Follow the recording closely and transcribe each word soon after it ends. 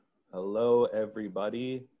Hello,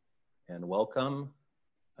 everybody, and welcome.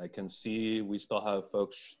 I can see we still have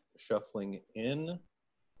folks shuffling in,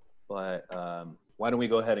 but why don't we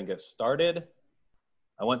go ahead and get started?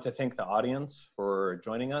 I want to thank the audience for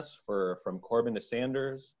joining us From Corbyn to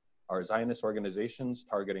Sanders, our Zionist organizations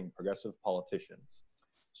targeting progressive politicians.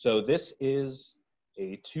 So this is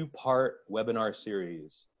a two-part webinar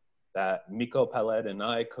series that Miko Peled and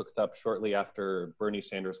I cooked up shortly after Bernie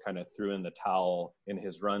Sanders kind of threw in the towel in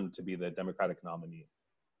his run to be the Democratic nominee.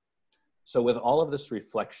 So with all of this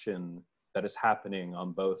reflection that is happening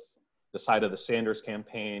on both the side of the Sanders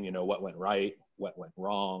campaign, what went right, what went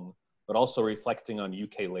wrong, but also reflecting on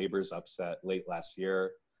UK Labour's upset late last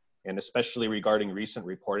year, and especially regarding recent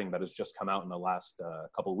reporting that has just come out in the last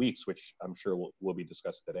couple of weeks, which I'm sure will be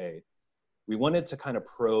discussed today. We wanted to kind of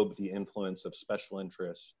probe the influence of special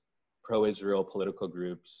interest, pro-Israel political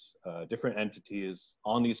groups, different entities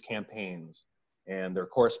on these campaigns and their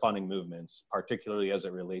corresponding movements, particularly as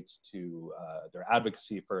it relates to their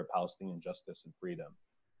advocacy for Palestinian justice and freedom.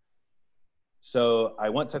 So I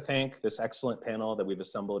want to thank this excellent panel that we've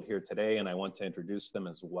assembled here today, and I want to introduce them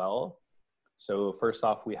as well. So first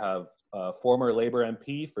off, we have former Labour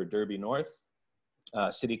MP for Derby North,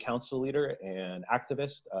 City Council leader and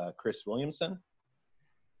activist, Chris Williamson.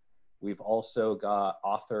 We've also got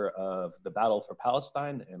author of The Battle for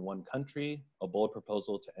Palestine and One Country, a bold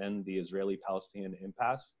proposal to end the Israeli-Palestinian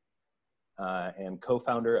impasse, and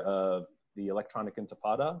co-founder of the Electronic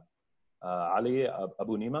Intifada, Ali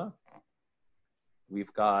Abu Nima.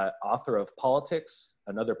 We've got author of Politics,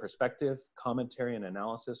 Another Perspective, commentary and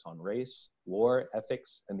analysis on race, war,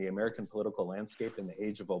 ethics, and the American political landscape in the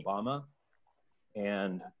age of Obama.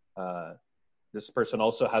 And this person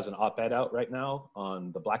also has an op-ed out right now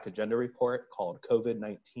on the Black Agenda report called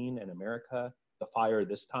COVID-19 in America, The Fire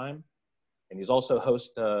This Time. And he's also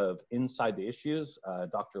host of Inside the Issues,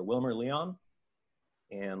 Dr. Wilmer Leon.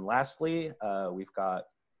 And lastly, we've got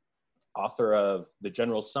author of The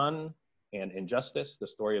General Sun and Injustice, The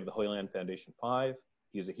Story of the Holy Land Foundation 5.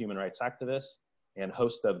 He's a human rights activist and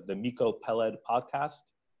host of the Miko Peled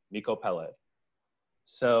podcast, Miko Peled.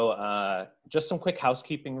 So just some quick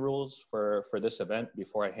housekeeping rules for this event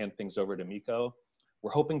before I hand things over to Miko.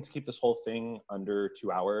 We're hoping to keep this whole thing under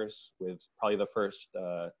 2 hours, with probably the first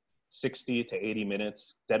 60 to 80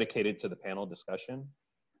 minutes dedicated to the panel discussion.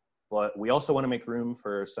 But we also want to make room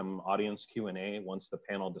for some audience Q&A once the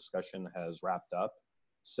panel discussion has wrapped up.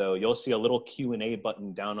 So you'll see a little Q&A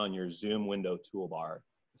button down on your Zoom window toolbar.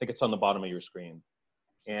 I think it's on the bottom of your screen.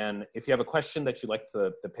 And if you have a question that you'd like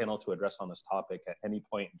the panel to address on this topic at any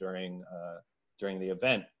point during the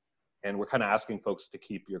event, and we're kind of asking folks to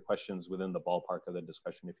keep your questions within the ballpark of the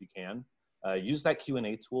discussion if you can, use that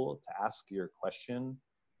Q&A tool to ask your question,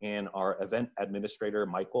 and our event administrator,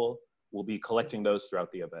 Michael, will be collecting those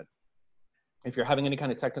throughout the event. If you're having any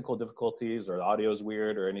kind of technical difficulties or the audio is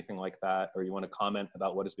weird or anything like that, or you want to comment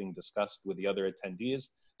about what is being discussed with the other attendees,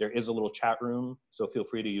 there is a little chat room, so feel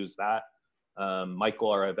free to use that.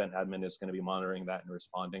 Michael, our event admin, is going to be monitoring that and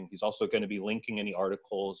responding. He's also going to be linking any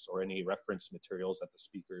articles or any reference materials that the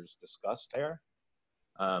speakers discussed there.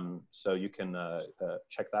 So you can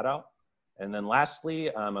check that out. And then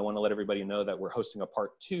lastly, I want to let everybody know that we're hosting a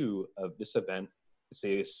part 2 of this event. It's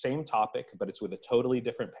the same topic, but it's with a totally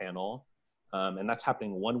different panel. And that's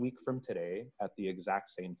happening 1 week from today at the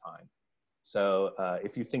exact same time. So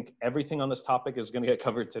if you think everything on this topic is going to get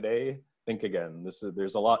covered today, think again.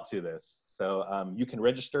 There's a lot to this. So you can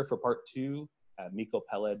register for part 2 at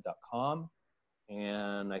mikopeled.com.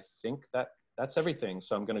 And I think that's everything.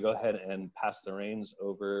 So I'm going to go ahead and pass the reins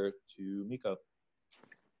over to Miko.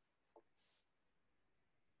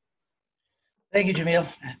 Thank you, Jamil.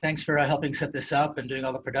 Thanks for helping set this up and doing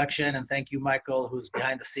all the production. And thank you, Michael, who's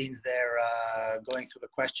behind the scenes there, going through the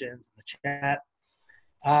questions in the chat.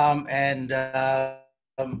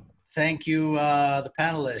 Thank you, the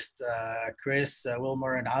panelists, Chris,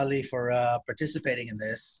 Wilmer, and Ali, for participating in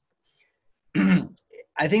this.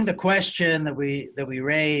 I think the question that we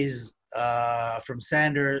raise from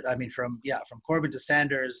Corbyn to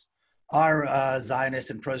Sanders are Zionist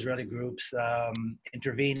and pro-Israeli groups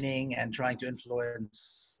intervening and trying to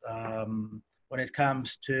influence when it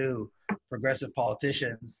comes to progressive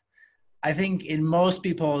politicians. I think in most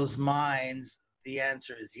people's minds, the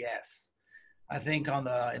answer is yes. I think in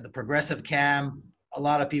the progressive camp, a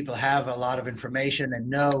lot of people have a lot of information and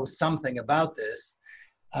know something about this.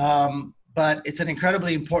 But it's an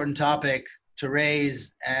incredibly important topic to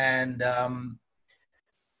raise, and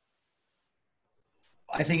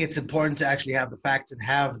I think it's important to actually have the facts and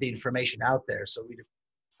have the information out there. So we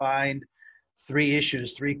defined 3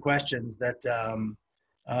 issues, 3 questions that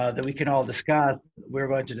that we can all discuss, we're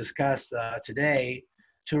going to discuss today,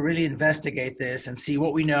 to really investigate this and see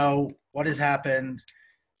what we know, what has happened,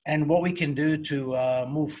 and what we can do to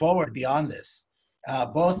move forward beyond this.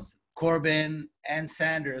 Both Corbyn and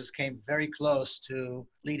Sanders came very close to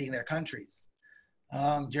leading their countries.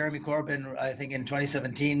 Jeremy Corbyn, I think in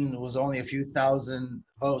 2017, was only a few thousand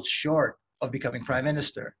votes short of becoming prime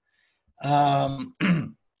minister.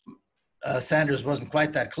 Sanders wasn't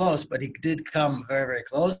quite that close, but he did come very, very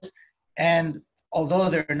close. And although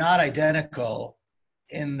they're not identical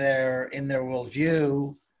in their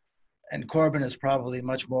worldview, and Corbyn is probably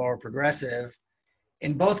much more progressive,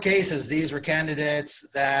 in both cases, these were candidates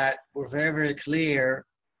that were very, very clear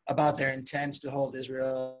about their intent to hold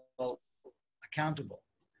Israel accountable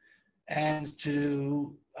and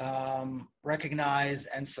to recognize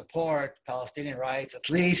and support Palestinian rights, at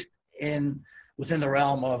least within the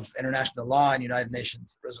realm of international law and United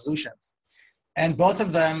Nations resolutions. And both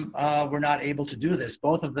of them were not able to do this.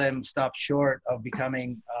 Both of them stopped short of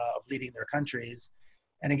of leading their countries.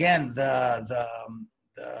 And again, the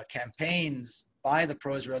campaigns by the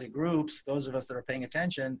pro-Israeli groups, those of us that are paying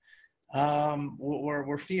attention,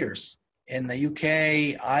 were fierce. In the UK,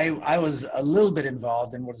 I was a little bit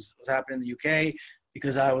involved in what was happening in the UK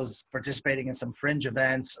because I was participating in some fringe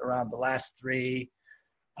events around the last three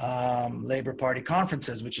Labour Party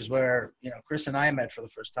conferences, which is where Chris and I met for the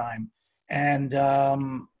first time. And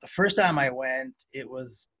the first time I went,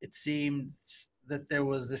 it seemed that there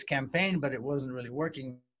was this campaign, but it wasn't really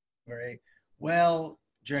working very well.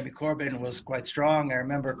 Jeremy Corbyn was quite strong. I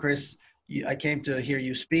remember, Chris, I came to hear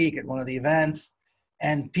you speak at one of the events,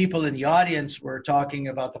 and people in the audience were talking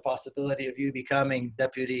about the possibility of you becoming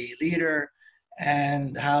deputy leader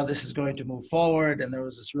and how this is going to move forward. And there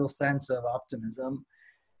was this real sense of optimism,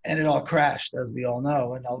 and it all crashed, as we all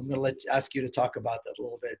know. And I'm going to ask you to talk about that a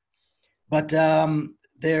little bit. But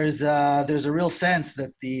there's a real sense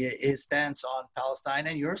that his stance on Palestine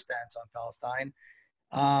and your stance on Palestine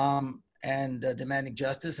and demanding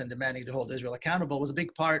justice and demanding to hold Israel accountable was a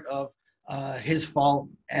big part of his fault,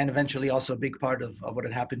 and eventually also a big part of what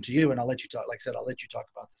had happened to you. And I'll let you talk. Like I said, I'll let you talk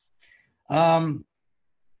about this.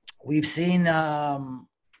 We've seen,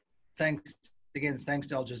 thanks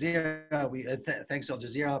to Al Jazeera, thanks to Al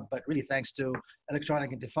Jazeera, but really thanks to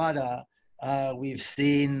Electronic Intifada, we've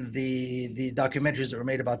seen the documentaries that were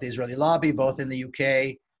made about the Israeli lobby, both in the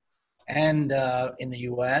UK and in the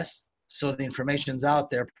US. So the information's out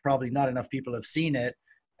there. Probably not enough people have seen it,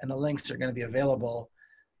 and the links are going to be available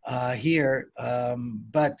here.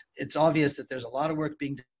 But it's obvious that there's a lot of work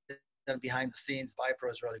being done behind the scenes by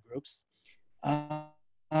pro-Israeli groups.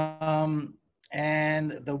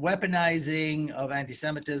 And the weaponizing of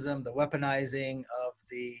anti-Semitism, the weaponizing of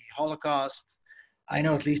the Holocaust. I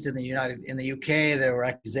know at least in the UK, there were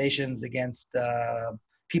accusations against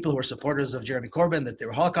people who were supporters of Jeremy Corbyn that they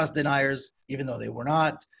were Holocaust deniers, even though they were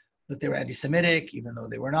not, that they were anti-Semitic, even though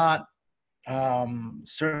they were not.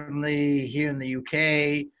 Certainly here in the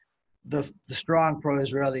UK, the strong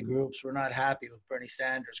pro-Israeli groups were not happy with Bernie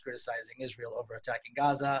Sanders criticizing Israel over attacking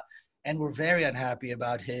Gaza, and were very unhappy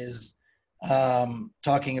about his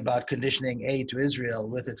talking about conditioning aid to Israel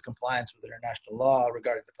with its compliance with international law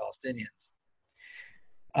regarding the Palestinians.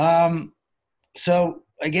 So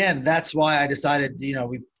again, that's why I decided,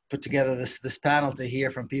 we put together this panel to hear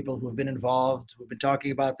from people who have been involved, who've been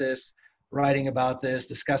talking about this, writing about this,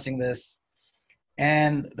 discussing this.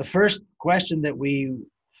 And the first question that we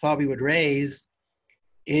thought we would raise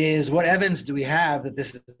is, what evidence do we have that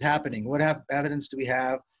this is happening? What evidence do we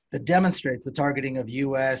have that demonstrates the targeting of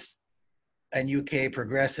US and UK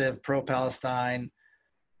progressive pro-Palestine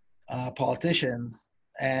politicians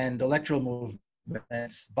and electoral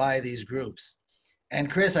movements by these groups?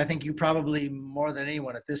 And Chris, I think you probably more than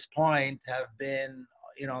anyone at this point have been,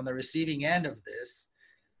 on the receiving end of this,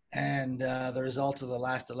 and the results of the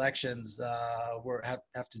last elections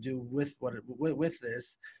have to do with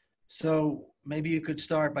this. So maybe you could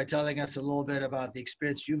start by telling us a little bit about the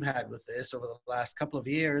experience you've had with this over the last couple of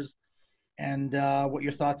years, and what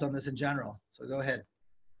your thoughts on this in general. So go ahead.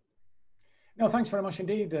 No, thanks very much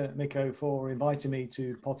indeed, Miko, for inviting me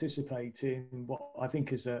to participate in what I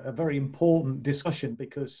think is a very important discussion,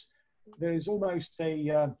 because there is almost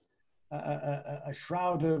a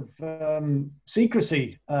shroud of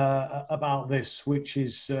secrecy about this, which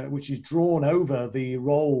is drawn over the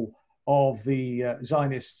role of the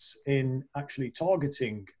Zionists in actually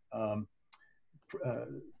targeting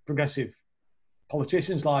progressive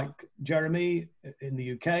politicians like Jeremy in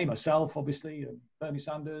the UK, myself, obviously, Bernie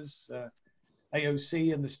Sanders,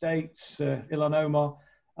 AOC in the States, Ilhan Omar.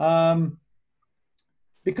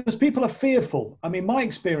 because people are fearful. I mean, my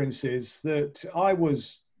experience is that I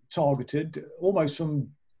was targeted almost from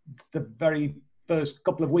the very first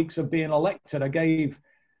couple of weeks of being elected. I gave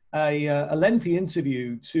a lengthy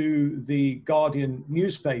interview to the Guardian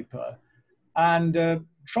newspaper and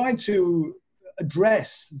tried to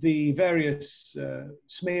address the various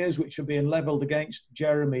smears which are being levelled against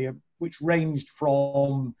Jeremy, which ranged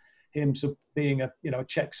from him being a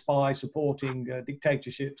Czech spy supporting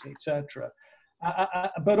dictatorships, etc.,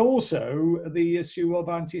 but also the issue of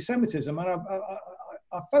anti-Semitism. And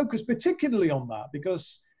I focused particularly on that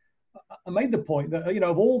because I made the point that,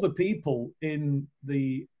 of all the people in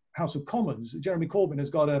the House of Commons, Jeremy Corbyn has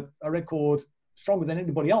got a record stronger than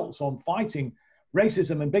anybody else on fighting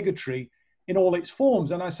racism and bigotry in all its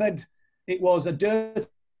forms. And I said it was a dirty,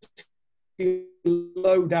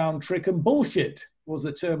 low-down trick and bullshit was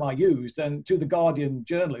the term I used, and to the Guardian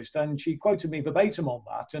journalist, and she quoted me verbatim on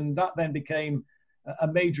that, and that then became a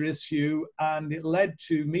major issue, and it led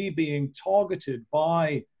to me being targeted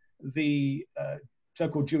by the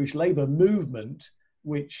so-called Jewish Labour movement,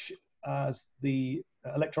 which, as the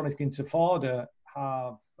Electronic Intifada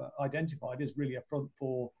have identified, is really a front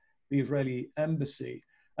for the Israeli embassy.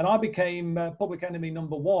 And I became public enemy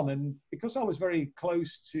number one. And because I was very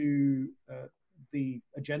close to the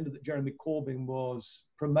agenda that Jeremy Corbyn was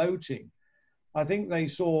promoting, I think they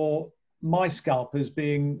saw my scalp as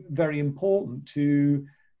being very important to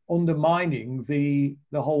undermining the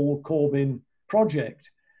whole Corbyn project.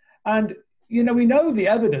 And we know the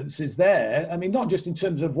evidence is there. I mean, not just in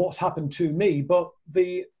terms of what's happened to me, but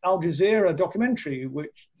the Al Jazeera documentary,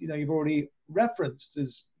 which you've already referenced,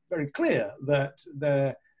 is very clear that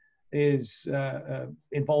there is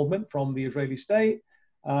involvement from the Israeli state.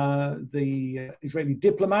 The Israeli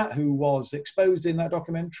diplomat who was exposed in that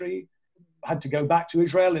documentary had to go back to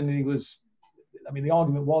Israel, and the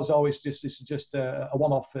argument was, this is just a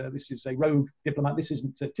one-off, this is a rogue diplomat, this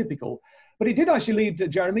isn't typical. But it did actually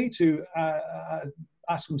lead Jeremy to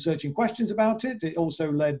ask some searching questions about it. It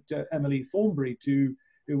also led Emily Thornberry,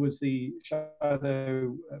 who was the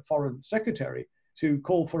shadow foreign secretary, to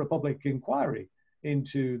call for a public inquiry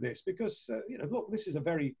into this. Because, look, this is a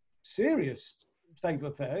very serious state of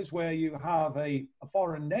affairs where you have a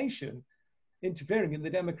foreign nation interfering in the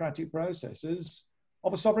democratic processes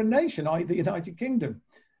of a sovereign nation, i.e. the United Kingdom.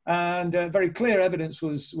 And very clear evidence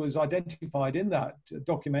was identified in that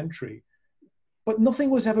documentary. But nothing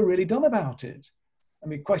was ever really done about it. I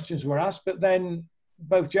mean, questions were asked, but then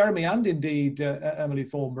both Jeremy and indeed Emily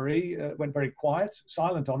Thornberry went very quiet,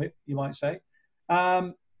 silent on it, you might say.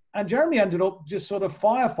 And Jeremy ended up just sort of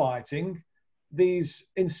firefighting these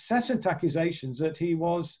incessant accusations that he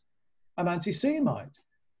was an anti-Semite.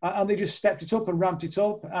 And they just stepped it up and ramped it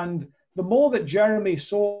up. And the more that Jeremy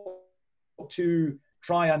sought to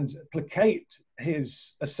try and placate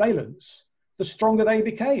his assailants, the stronger they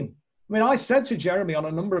became. I mean, I said to Jeremy on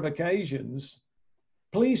a number of occasions,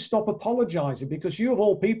 please stop apologizing, because you of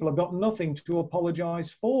all people have got nothing to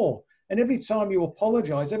apologize for. And every time you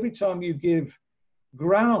apologize, every time you give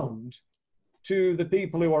ground to the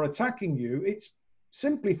people who are attacking you, it's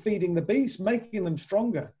simply feeding the beast, making them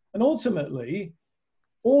stronger. And ultimately,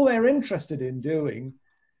 all they're interested in doing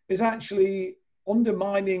is actually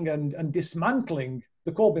undermining and dismantling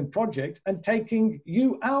the Corbyn project and taking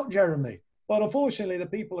you out, Jeremy. But unfortunately, the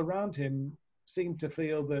people around him seemed to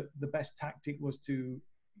feel that the best tactic was to,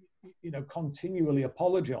 continually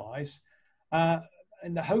apologise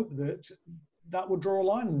in the hope that that would draw a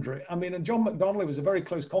line under it. I mean, and John McDonnell, who was a very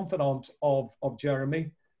close confidant of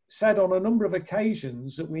Jeremy, said on a number of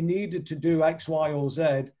occasions that we needed to do X, Y, or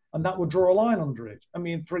Z, and that would draw a line under it. I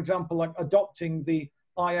mean, for example, like adopting the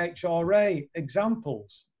IHRA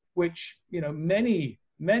examples, which, many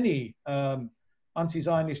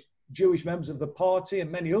anti-Zionist Jewish members of the party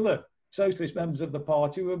and many other socialist members of the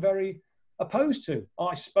party were very opposed to.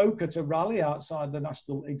 I spoke at a rally outside the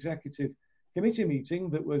National Executive Committee meeting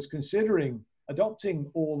that was considering adopting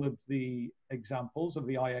all of the examples of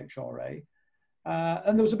the IHRA,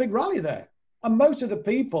 and there was a big rally there. And most of the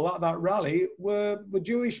people at that rally were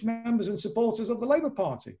Jewish members and supporters of the Labour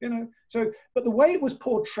Party, So, but the way it was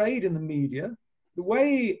portrayed in the media, the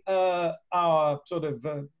way our sort of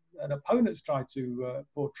and opponents tried to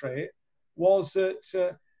portray it, was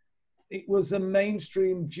that it was the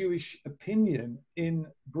mainstream Jewish opinion in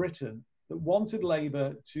Britain that wanted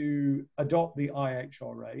Labour to adopt the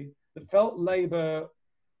IHRA, that felt Labour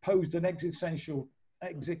posed an existential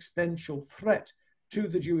threat to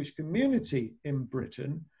the Jewish community in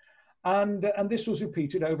Britain, and this was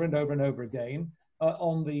repeated over and over and over again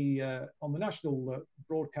on the national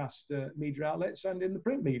broadcast media outlets and in the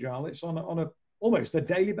print media outlets on almost a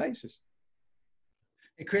daily basis.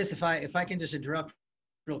 Chris, if I can just interrupt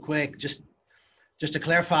real quick, just to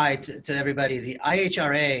clarify to everybody, the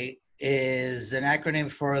IHRA is an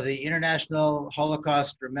acronym for the International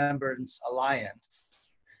Holocaust Remembrance Alliance,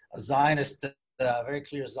 a Zionist, very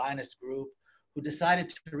clear Zionist group who decided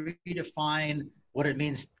to redefine what it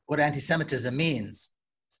means, what anti-Semitism means.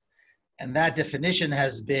 And that definition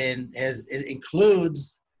includes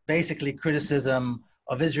basically criticism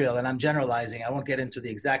of Israel. And I'm generalizing, I won't get into the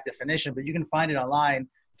exact definition, but you can find it online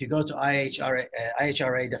if you go to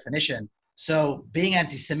IHRA definition. So being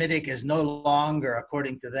anti-Semitic is no longer,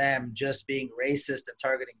 according to them, just being racist and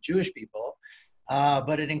targeting Jewish people,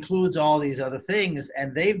 but it includes all these other things.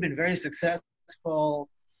 And they've been very successful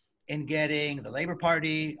in getting the Labor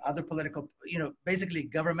Party, other political, basically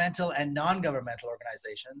governmental and non-governmental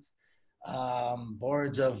organizations,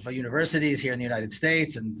 boards of universities here in the United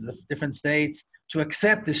States and the different states to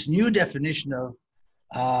accept this new definition of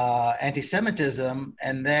anti-Semitism.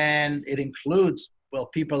 And then it includes, well,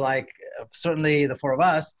 people like certainly the four of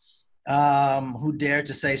us who dare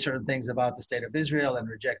to say certain things about the state of Israel and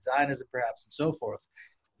reject Zionism perhaps and so forth.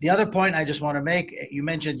 The other point I just want to make, you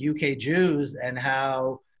mentioned UK Jews and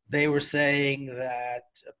how they were saying that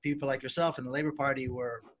people like yourself and the Labor Party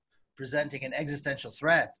were presenting an existential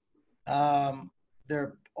threat. There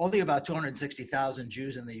are only about 260,000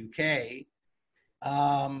 Jews in the UK.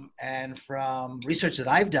 And from research that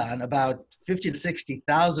I've done, about 50 to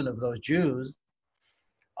 60,000 of those Jews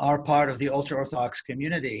are part of the ultra-Orthodox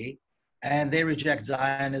community, and they reject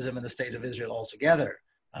Zionism and the state of Israel altogether.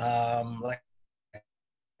 Like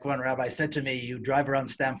one rabbi said to me, you drive around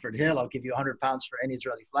Stamford Hill, I'll give you 100 pounds for any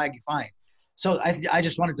Israeli flag you find. So I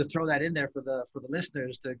just wanted to throw that in there for the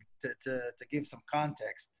listeners to give some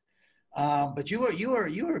context. But you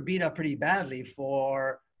were beat up pretty badly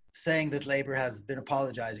for saying that Labor has been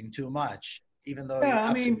apologizing too much, even though you're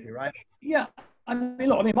absolutely right. Yeah.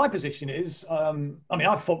 Look, my position is,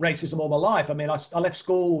 I've fought racism all my life. I left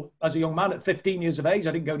school as a young man at 15 years of age.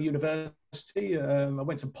 I didn't go to university. I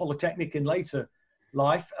went to Polytechnic in later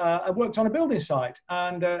life. I worked on a building site.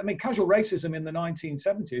 And casual racism in the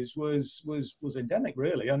 1970s was endemic,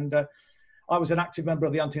 really. And I was an active member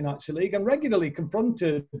of the Anti-Nazi League and regularly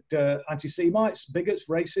confronted anti-Semites, bigots,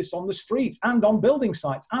 racists on the street and on building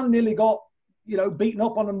sites, and nearly got beaten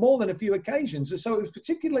up on more than a few occasions. And so it was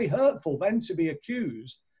particularly hurtful then to be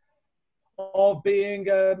accused of being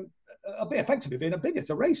effectively being a bigot,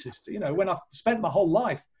 a racist, when I've spent my whole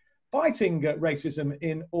life fighting racism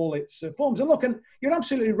in all its forms. And look, and you're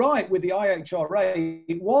absolutely right with the IHRA.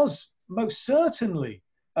 It was most certainly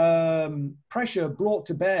pressure brought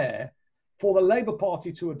to bear for the Labour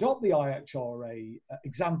Party to adopt the IHRA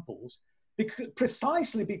examples,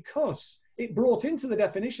 precisely because it brought into the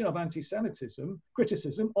definition of anti-Semitism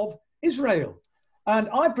criticism of Israel. And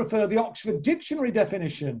I prefer the Oxford Dictionary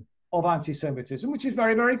definition of anti-Semitism, which is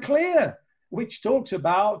very, very clear, which talks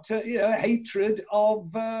about hatred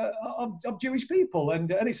of Jewish people.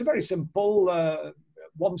 And it's a very simple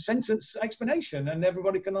one-sentence explanation, and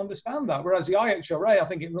everybody can understand that. Whereas the IHRA, I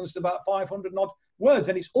think it runs to about 500 odd words,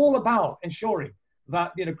 and it's all about ensuring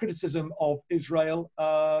that criticism of Israel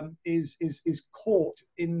is caught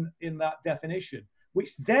in that definition,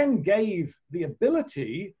 which then gave the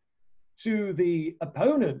ability to the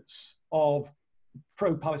opponents of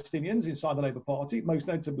pro-Palestinians inside the Labour Party, most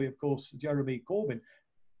notably, of course, Jeremy Corbyn,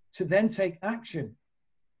 to then take action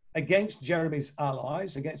against Jeremy's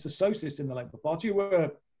allies, against the socialists in the Labour Party, who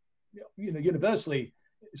were universally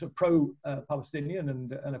pro-Palestinian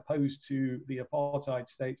and opposed to the apartheid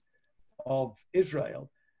state of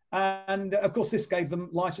Israel. And of course, this gave them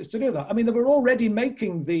license to do that. They were already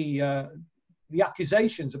making the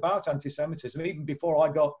accusations about anti-Semitism even before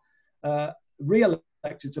I got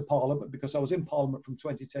re-elected to Parliament, because I was in Parliament from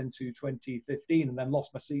 2010 to 2015 and then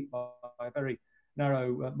lost my seat by a very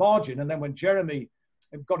narrow margin. And then when Jeremy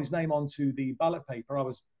got his name onto the ballot paper, I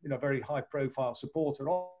was a very high-profile supporter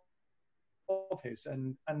of his.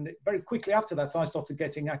 And very quickly after that, I started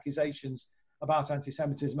getting accusations about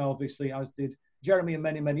anti-Semitism, obviously, as did Jeremy and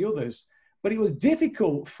many, many others. But it was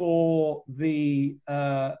difficult for the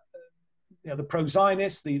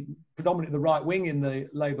pro-Zionists, predominantly the right wing in the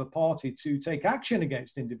Labour Party, to take action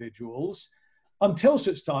against individuals until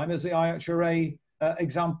such time as the IHRA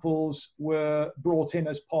examples were brought in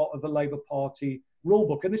as part of the Labour Party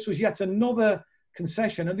rulebook. And this was yet another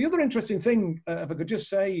concession. And the other interesting thing, if I could just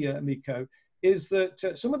say, Miko, is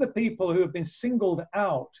that some of the people who have been singled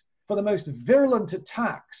out for the most virulent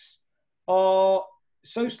attacks are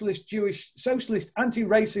socialist,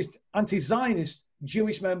 anti-racist, anti-Zionist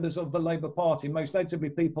Jewish members of the Labour Party, most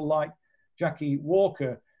notably people like Jackie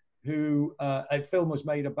Walker, who a film was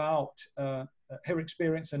made about her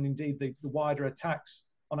experience and indeed the wider attacks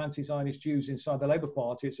on anti-Zionist Jews inside the Labour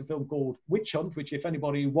Party. It's a film called Witch Hunt, which if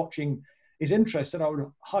anybody watching is interested, I would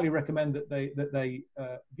highly recommend that they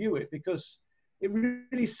view it, because it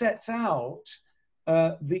really sets out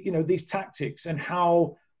these tactics and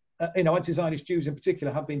how anti-Zionist Jews in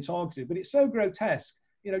particular have been targeted. But it's so grotesque.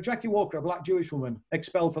 Jackie Walker, a black Jewish woman,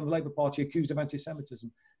 expelled from the Labour Party, accused of anti-Semitism.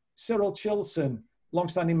 Cyril Chilson,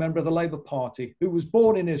 long-standing member of the Labour Party, who was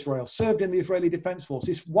born in Israel, served in the Israeli Defence Force.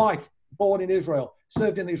 His wife, born in Israel,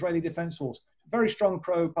 served in the Israeli Defence Force. Very strong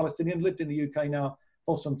pro-Palestinian, lived in the UK now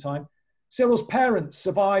for some time. Cyril's parents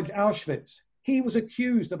survived Auschwitz. He was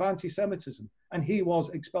accused of anti-Semitism and he was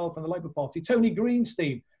expelled from the Labour Party. Tony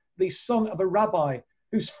Greenstein, the son of a rabbi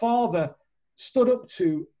whose father stood up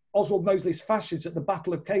to Oswald Mosley's fascists at the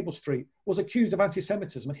Battle of Cable Street, was accused of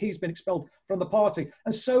anti-Semitism, and he's been expelled from the party.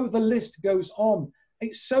 And so the list goes on.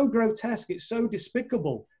 It's so grotesque, it's so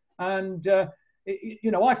despicable. And,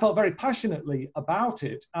 I felt very passionately about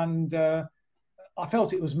it. And I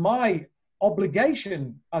felt it was my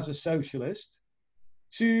obligation as a socialist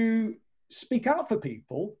to speak out for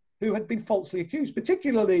people who had been falsely accused.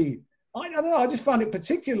 Particularly, I don't know, I just found it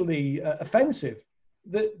particularly offensive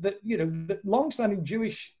that long-standing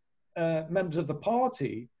Jewish members of the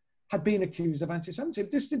party had been accused of anti-Semitism.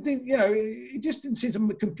 It just didn't seem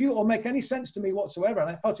to compute or make any sense to me whatsoever. And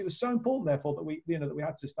I felt it was so important, therefore, that we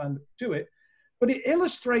had to stand up to it. But it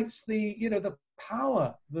illustrates the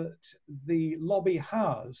power that the lobby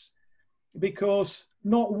has, because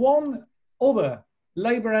not one other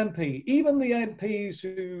Labour MP, even the MPs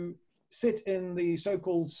who sit in the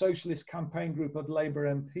so-called socialist campaign group of Labour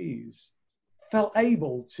MPs, felt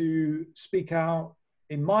able to speak out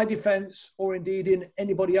in my defence or indeed in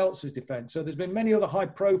anybody else's defence. So there's been many other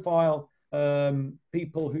high-profile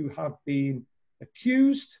people who have been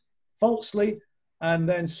accused falsely and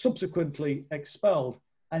then subsequently expelled,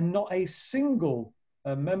 and not a single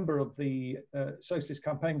member of the socialist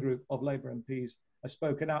campaign group of Labour MPs has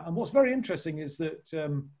spoken out. And what's very interesting is that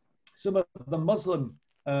some of the Muslim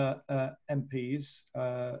MPs,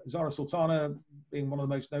 Zara Sultana being one of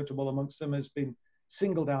the most notable amongst them, has been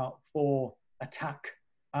singled out for attack.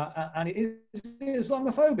 And it is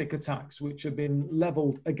Islamophobic attacks which have been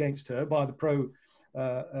levelled against her by the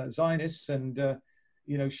pro-Zionists. And,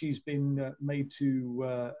 she's been made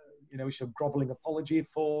to issue a grovelling apology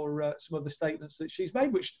for some of the statements that she's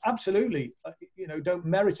made, which absolutely, don't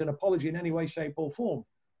merit an apology in any way, shape or form.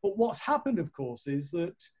 But what's happened, of course, is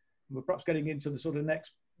that, we're perhaps getting into the sort of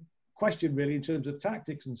next question really in terms of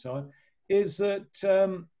tactics and so on, is that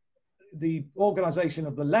the organisation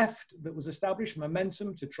of the left that was established,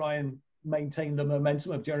 Momentum, to try and maintain the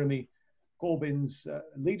momentum of Jeremy Corbyn's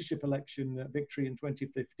leadership election victory in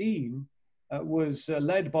 2015, was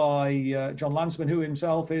led by John Landsman, who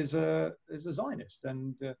himself is a Zionist.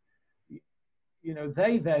 And,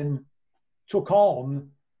 they then took on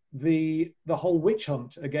the whole witch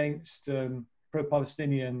hunt against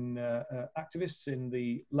pro-Palestinian activists in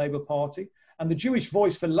the Labour Party. And the Jewish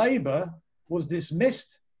Voice for Labour was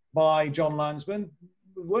dismissed by John Landsman,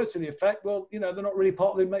 with words to the effect, well, they're not really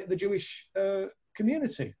part of the Jewish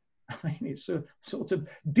community. I mean, it's a sort of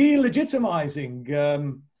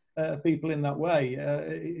delegitimizing people in that way.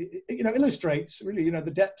 It illustrates really,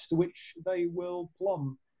 the depths to which they will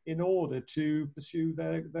plumb in order to pursue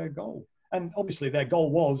their goal. And obviously their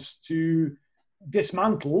goal was to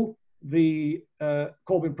dismantle the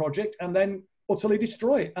Corbyn project and then utterly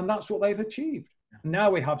destroy it. And that's what they've achieved.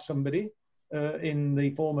 Now we have somebody in the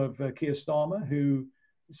form of Keir Starmer, who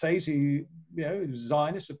says he, is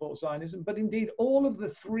Zionist, supports Zionism, but indeed all of the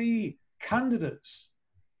three candidates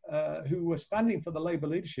who were standing for the Labour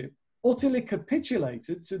leadership utterly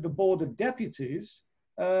capitulated to the Board of Deputies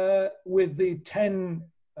with the 10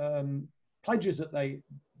 pledges that they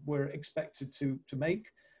were expected to make,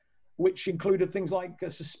 which included things like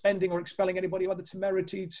suspending or expelling anybody who had the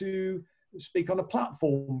temerity to speak on a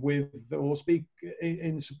platform with or speak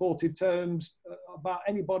in supported terms about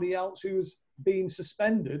anybody else who was being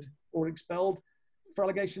suspended or expelled for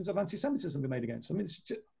allegations of anti-Semitism being made against them. It's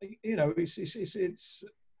just,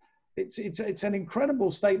 it's an incredible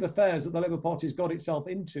state of affairs that the Labour Party's got itself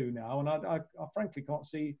into now, and I frankly can't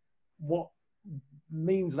see what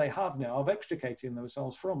means they have now of extricating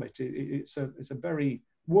themselves from it. It's a very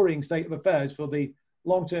worrying state of affairs for the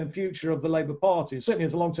long-term future of the Labour Party. Certainly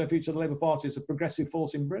as a long-term future of the Labour Party as a progressive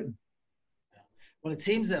force in Britain. Well, it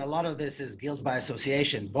seems that a lot of this is guilt by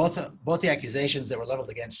association. Both the accusations that were leveled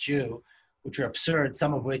against you, which are absurd,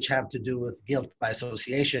 some of which have to do with guilt by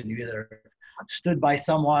association. You either stood by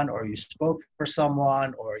someone or you spoke for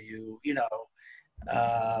someone or you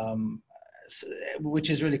which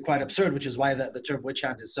is really quite absurd, which is why the term witch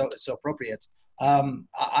hunt is so appropriate.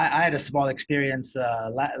 I had a small experience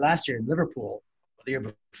last year in Liverpool, the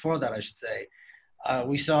year before that, I should say.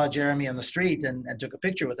 We saw Jeremy on the street and took a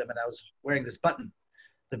picture with him, and I was wearing this button,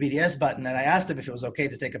 the BDS button, and I asked him if it was okay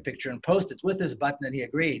to take a picture and post it with this button, and he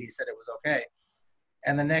agreed. He said it was okay.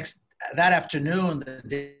 And that afternoon,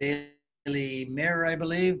 the Daily Mirror, I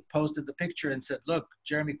believe, posted the picture and said, "Look,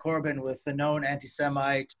 Jeremy Corbyn with the known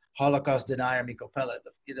anti-Semite Holocaust denier Miko Pellet."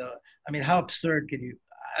 You know, I mean, how absurd can you?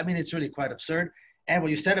 I mean, it's really quite absurd. And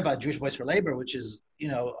what you said about Jewish Voice for Labor, which is, you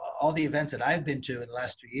know, all the events that I've been to in the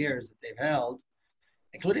last 2 years that they've held,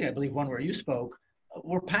 including, I believe, one where you spoke,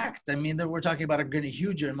 were packed. I mean, we're talking about a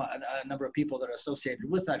huge number of people that are associated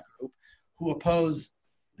with that group who oppose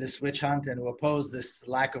this witch hunt and who oppose this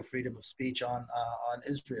lack of freedom of speech on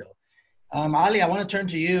Israel. Ali, I want to turn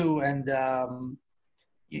to you, and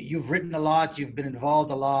you've written a lot, you've been involved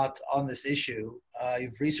a lot on this issue,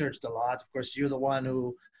 you've researched a lot. Of course, you're the one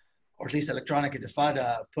who, or at least Electronic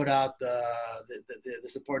Intifada, put out the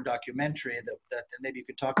support documentary that maybe you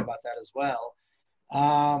could talk about that as well.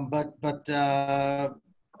 But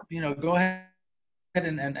you know, go ahead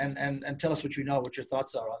and tell us what you know, what your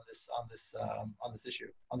thoughts are on this issue,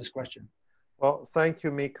 on this question. Well, thank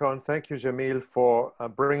you, Miko, and thank you, Jamil, for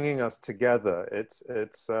bringing us together. It's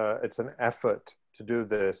an effort to do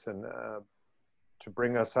this and to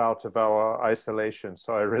bring us out of our isolation.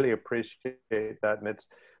 So I really appreciate that, and it's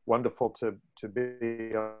wonderful to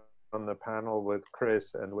be on the panel with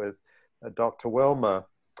Chris and with Dr. Wilmer.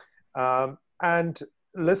 And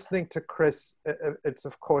listening to Chris, it's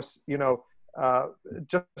of course, you know,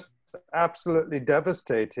 just absolutely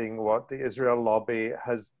devastating what the Israel lobby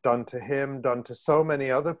has done to him, done to so many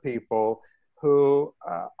other people who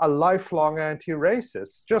are lifelong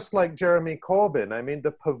anti-racists, just like Jeremy Corbyn. I mean,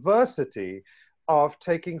 the perversity of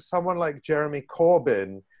taking someone like Jeremy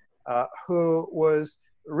Corbyn, who was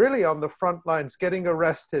really on the front lines, getting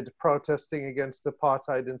arrested, protesting against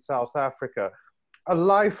apartheid in South Africa, a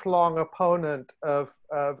lifelong opponent of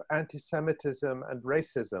anti-Semitism and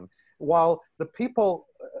racism, while the people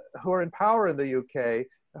who are in power in the UK,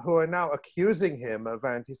 who are now accusing him of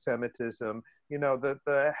anti-Semitism, you know,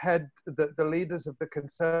 the leaders of the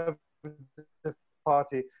Conservative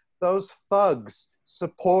Party, those thugs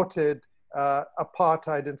supported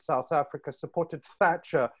apartheid in South Africa, supported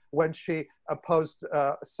Thatcher when she opposed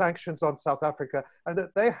sanctions on South Africa, and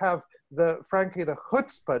that they have frankly the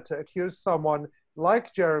chutzpah to accuse someone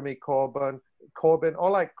like Jeremy Corbyn, or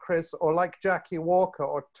like Chris, or like Jackie Walker,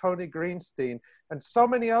 or Tony Greenstein, and so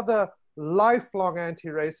many other lifelong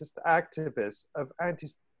anti-racist activists of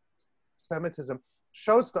anti-Semitism,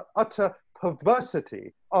 shows the utter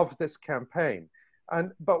perversity of this campaign.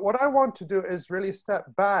 But what I want to do is really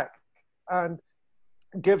step back and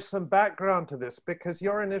give some background to this, because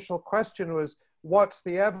your initial question was, what's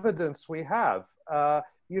the evidence we have?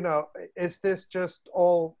 You know, is this just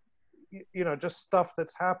all, you know, just stuff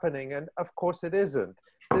that's happening? And of course it isn't.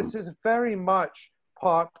 This is very much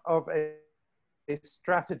part of a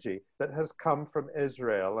strategy that has come from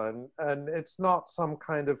Israel, and it's not some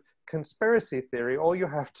kind of conspiracy theory. All you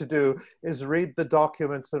have to do is read the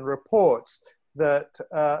documents and reports that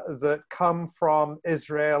come from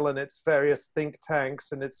Israel and its various think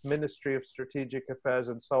tanks and its Ministry of Strategic Affairs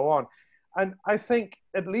and so on. And I think,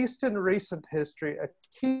 at least in recent history, a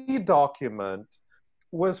key document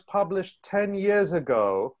was published 10 years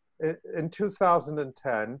ago, in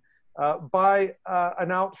 2010, by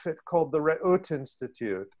an outfit called the Re'ut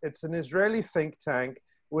Institute. It's an Israeli think tank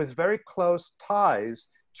with very close ties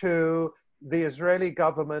to the Israeli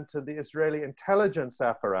government and the Israeli intelligence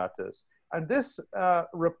apparatus. And this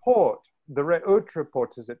report, the Re'ut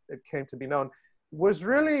report as it came to be known, was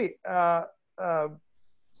really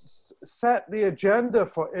set the agenda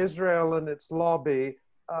for Israel and its lobby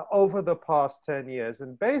over the past 10 years.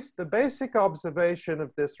 And the basic observation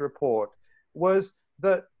of this report was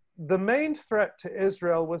that the main threat to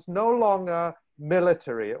Israel was no longer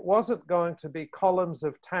military. It wasn't going to be columns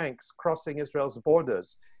of tanks crossing Israel's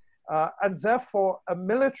borders. And therefore, a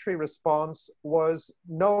military response was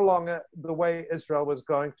no longer the way Israel was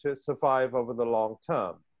going to survive over the long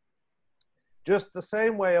term. Just the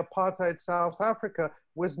same way apartheid South Africa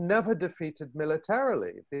was never defeated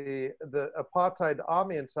militarily. The apartheid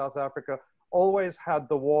army in South Africa always had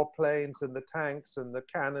the warplanes and the tanks and the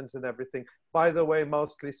cannons and everything, by the way,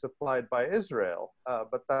 mostly supplied by Israel,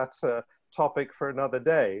 but that's a topic for another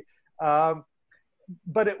day.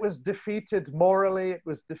 But it was defeated morally, it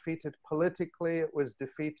was defeated politically, it was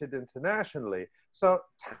defeated internationally. So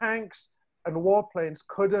tanks and warplanes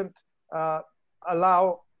couldn't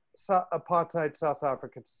allow apartheid South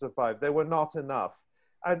Africa to survive. They were not enough.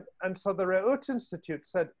 And so the Reut Institute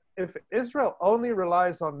said, if Israel only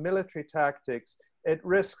relies on military tactics, it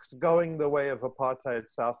risks going the way of apartheid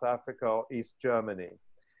South Africa or East Germany.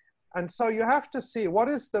 And so you have to see, what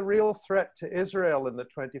is the real threat to Israel in the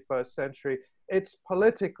 21st century? It's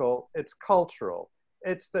political, it's cultural.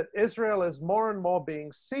 It's that Israel is more and more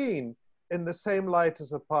being seen in the same light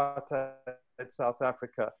as apartheid South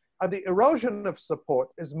Africa. And the erosion of support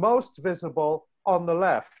is most visible on the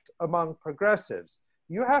left among progressives.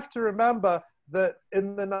 You have to remember that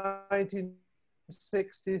in the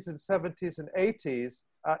 1960s and 70s and 80s,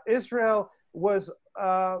 Israel was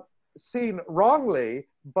seen wrongly,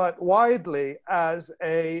 but widely as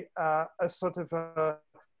a sort of a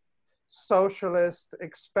socialist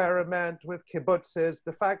experiment with kibbutzes.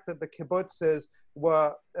 The fact that the kibbutzes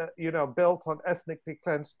were, built on ethnically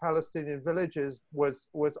cleansed Palestinian villages was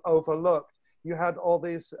overlooked. You had all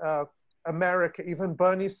these even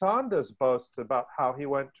Bernie Sanders boasts about how he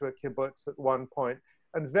went to a kibbutz at one point,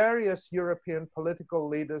 and various European political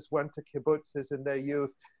leaders went to kibbutzes in their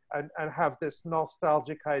youth and have this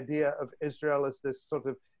nostalgic idea of Israel as this sort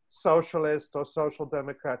of socialist or social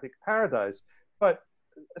democratic paradise. But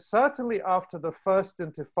certainly after the first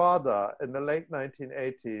Intifada in the late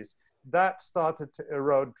 1980s, that started to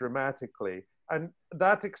erode dramatically. And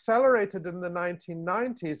that accelerated in the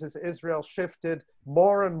 1990s as Israel shifted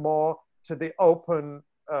more and more to the open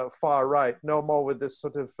far right, no more with this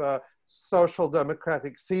sort of social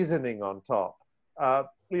democratic seasoning on top,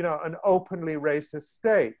 an openly racist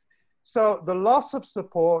state. So the loss of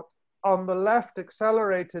support on the left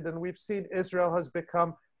accelerated, and we've seen Israel has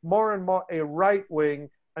become more and more a right-wing,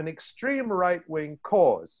 an extreme right-wing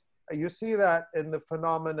cause. You see that in the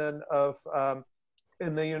phenomenon of,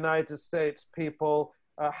 in the United States, people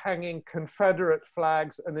hanging Confederate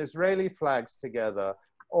flags and Israeli flags together,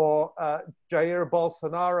 or Jair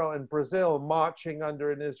Bolsonaro in Brazil marching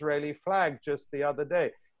under an Israeli flag just the other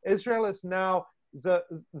day. Israel is now the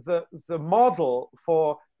model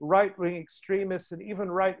for right-wing extremists and even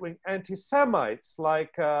right-wing anti-Semites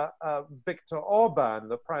like Viktor Orban,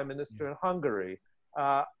 the prime minister in Hungary,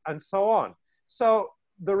 and so on. So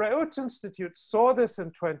the Reut Institute saw this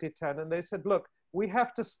in 2010 and they said, look, we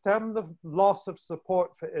have to stem the loss of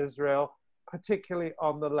support for Israel, particularly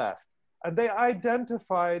on the left. And they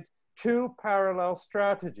identified two parallel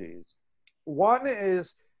strategies. One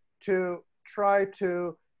is to try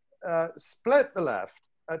to split the left,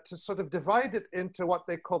 to sort of divide it into what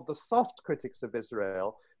they called the soft critics of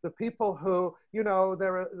Israel, the people who,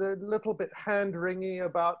 they're a little bit hand-wringy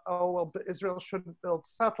about, but Israel shouldn't build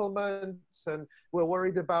settlements, and we're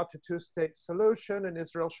worried about a two-state solution, and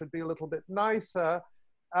Israel should be a little bit nicer.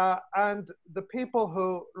 And the people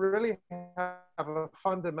who really have a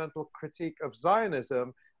fundamental critique of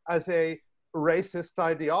Zionism as a racist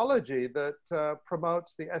ideology that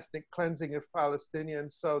promotes the ethnic cleansing of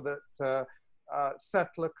Palestinians so that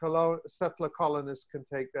settler colonists can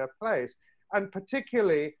take their place, and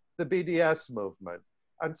particularly the BDS movement.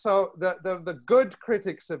 And so the good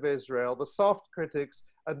critics of Israel, the soft critics,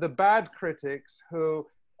 and the bad critics who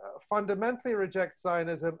fundamentally reject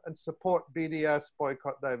Zionism and support BDS,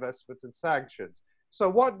 boycott, divestment, and sanctions. So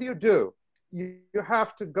what do? You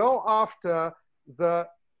have to go after the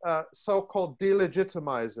so-called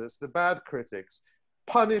delegitimizers, the bad critics,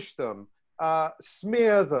 punish them,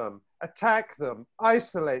 smear them, attack them,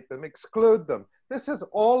 isolate them, exclude them. This is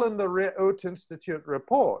all in the Reut Institute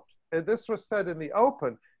report. This was said in the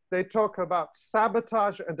open. They talk about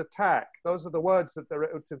sabotage and attack. Those are the words that the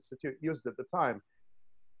Reut Institute used at the time.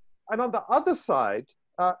 And on the other side,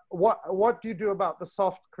 what do you do about the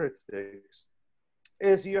soft critics?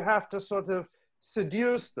 Is you have to sort of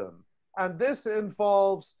seduce them. And this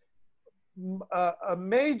involves a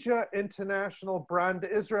major international brand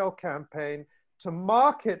Israel campaign to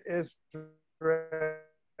market Israel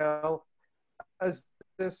as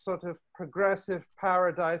this sort of progressive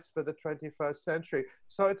paradise for the 21st century.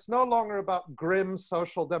 So it's no longer about grim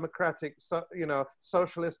social democratic,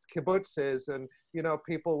 socialist kibbutzes and,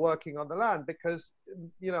 people working on the land, because,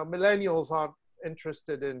 millennials aren't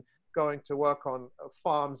interested in going to work on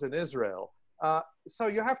farms in Israel. So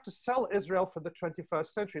you have to sell Israel for the 21st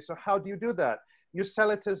century. So how do you do that? You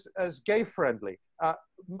sell it as gay friendly,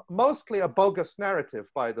 mostly a bogus narrative,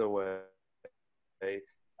 by the way,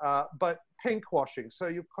 but pink washing. So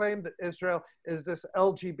you claim that Israel is this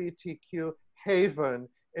LGBTQ haven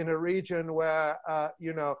in a region where,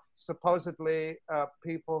 supposedly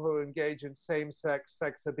people who engage in same-sex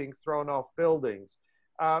sex are being thrown off buildings.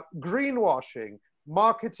 Greenwashing,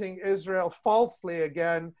 marketing Israel falsely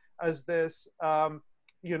again as this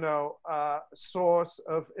source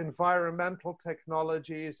of environmental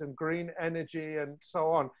technologies and green energy and so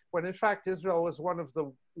on, when in fact Israel was one of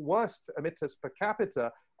the worst emitters per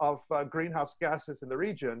capita of greenhouse gases in the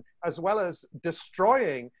region, as well as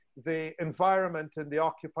destroying the environment in the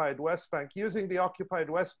occupied West Bank, using the occupied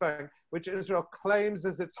West Bank, which Israel claims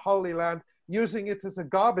as its holy land, using it as a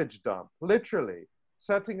garbage dump, literally,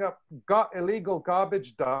 setting up illegal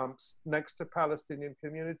garbage dumps next to Palestinian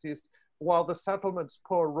communities while the settlements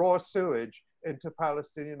pour raw sewage into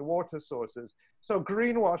Palestinian water sources. So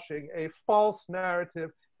greenwashing, a false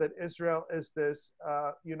narrative that Israel is this,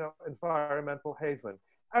 environmental haven.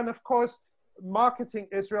 And of course, marketing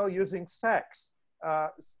Israel using sex,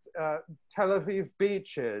 Tel Aviv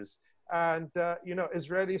beaches, and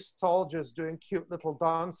Israeli soldiers doing cute little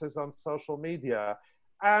dances on social media,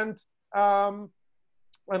 and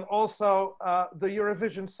also the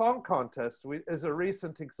Eurovision Song Contest is a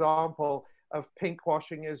recent example of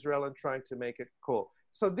pinkwashing Israel and trying to make it cool.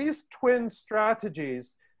 So these twin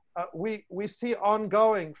strategies we see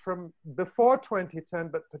ongoing from before 2010,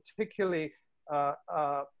 but particularly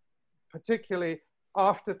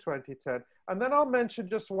after 2010. And then I'll mention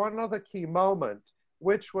just one other key moment,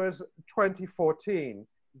 which was 2014,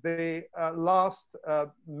 the last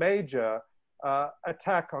major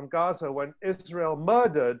attack on Gaza, when Israel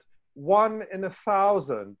murdered 1 in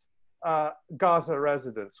 1,000 Gaza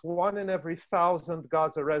residents. 1 in every 1,000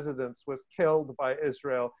 Gaza residents was killed by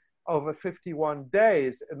Israel over 51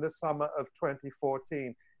 days in the summer of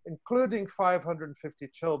 2014, including 550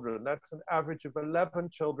 children. That's an average of 11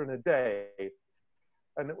 children a day.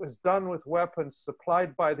 And it was done with weapons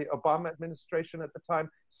supplied by the Obama administration at the time,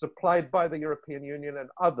 supplied by the European Union and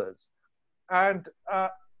others. And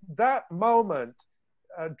that moment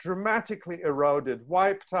dramatically eroded,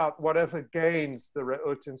 wiped out whatever gains the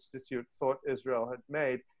Reut Institute thought Israel had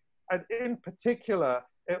made. And in particular,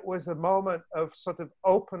 it was a moment of sort of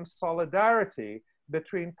open solidarity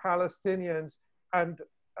between Palestinians and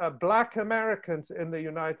Black Americans in the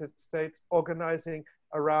United States organizing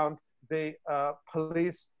around the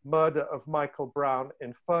police murder of Michael Brown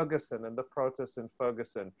in Ferguson and the protests in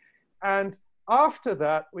Ferguson. And after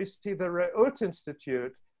that, we see the Reut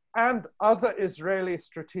Institute and other Israeli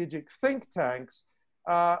strategic think tanks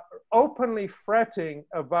openly fretting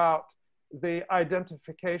about the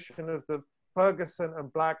identification of the Ferguson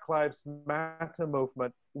and Black Lives Matter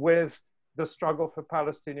movement with the struggle for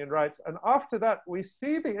Palestinian rights. And after that, we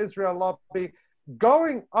see the Israel lobby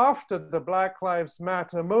going after the Black Lives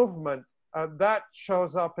Matter movement. That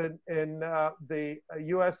shows up in the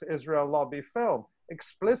US-Israel lobby film.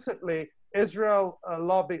 Explicitly, Israel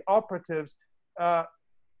lobby operatives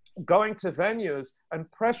going to venues and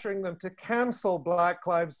pressuring them to cancel Black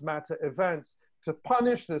Lives Matter events to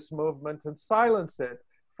punish this movement and silence it,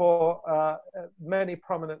 for many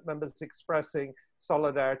prominent members expressing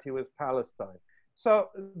solidarity with Palestine. So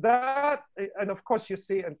that, and of course you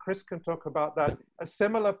see, and Chris can talk about that, a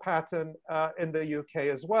similar pattern in the UK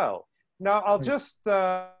as well. Now I'll just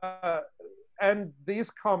end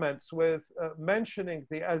these comments with mentioning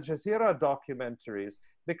the Al Jazeera documentaries,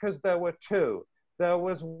 because there were two. There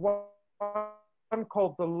was one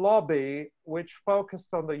called The Lobby, which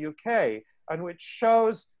focused on the UK and which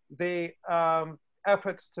shows the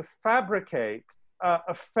efforts to fabricate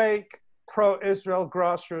a fake pro-Israel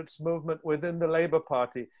grassroots movement within the Labour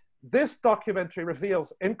Party. This documentary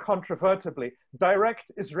reveals incontrovertibly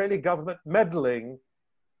direct Israeli government meddling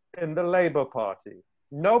in the Labour Party.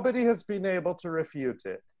 Nobody has been able to refute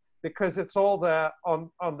it because it's all there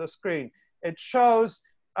on the screen. It shows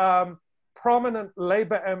prominent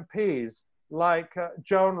Labour MPs like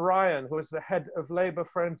Joan Ryan, who is the head of Labour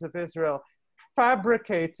Friends of Israel,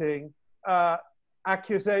 fabricating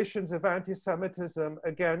accusations of anti-Semitism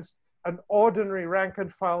against an ordinary rank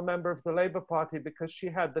and file member of the Labour Party because she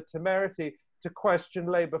had the temerity to question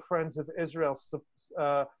Labour Friends of Israel's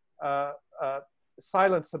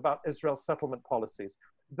silence about Israel's settlement policies.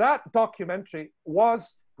 That documentary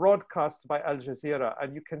was broadcast by Al Jazeera,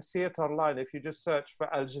 and you can see it online if you just search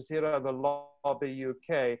for Al Jazeera, the Lobby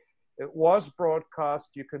UK. It was broadcast,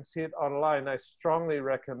 you can see it online. I strongly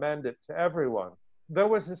recommend it to everyone. There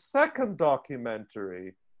was a second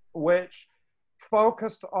documentary which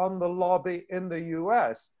focused on the lobby in the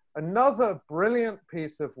US, another brilliant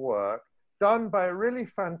piece of work done by a really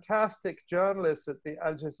fantastic journalist at the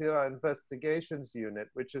Al Jazeera Investigations Unit,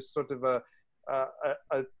 which is sort of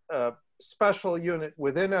a special unit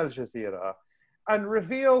within Al Jazeera, and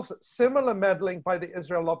reveals similar meddling by the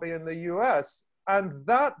Israel lobby in the US. And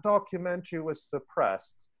that documentary was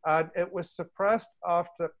suppressed. And it was suppressed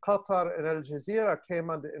after Qatar and Al Jazeera came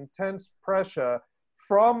under intense pressure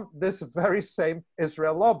from this very same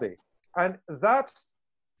Israel lobby. And that's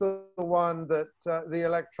the one that the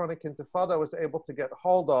Electronic Intifada was able to get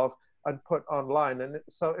hold of and put online. And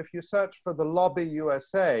so if you search for the Lobby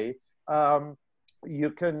USA,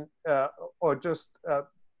 you can, or just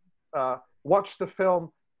watch the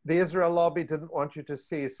film The Israel Lobby Didn't Want You to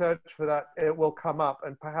See. Search for that, it will come up,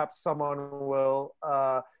 and perhaps someone will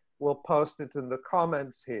post it in the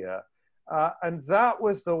comments here. And that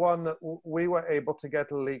was the one that we were able to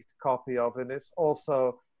get a leaked copy of, and it's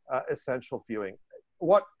also essential viewing.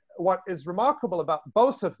 What is remarkable about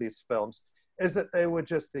both of these films is that they were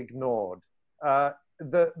just ignored. The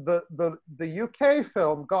UK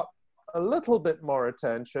film got a little bit more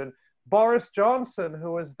attention. Boris Johnson,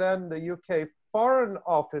 who was then the UK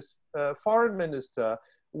foreign minister,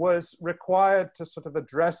 was required to sort of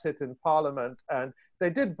address it in Parliament, and they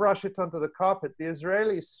did brush it under the carpet. The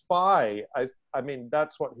Israeli spy, I mean,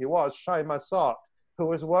 that's what he was, Shai Massot, who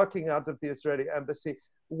was working out of the Israeli embassy,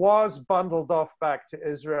 was bundled off back to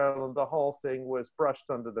Israel, and the whole thing was brushed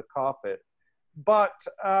under the carpet. But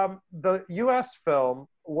the US film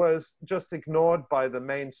was just ignored by the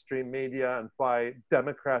mainstream media and by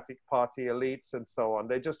Democratic Party elites and so on.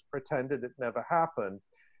 They just pretended it never happened.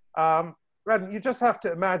 And you just have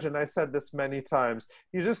to imagine, I said this many times,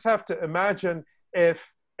 you just have to imagine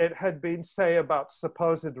if it had been, say, about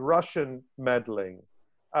supposed Russian meddling.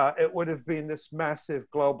 It would have been this massive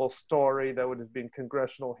global story. There would have been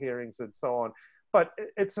congressional hearings and so on. But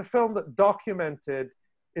it's a film that documented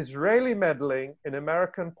Israeli meddling in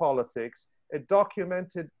American politics. It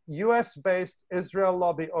documented US-based Israel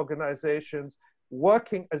lobby organizations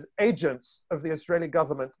working as agents of the Israeli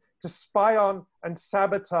government to spy on and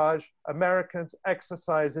sabotage Americans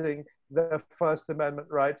exercising their First Amendment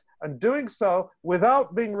rights, and doing so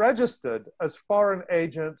without being registered as foreign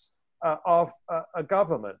agents of a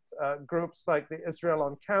government. Groups like the Israel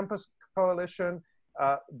on Campus Coalition,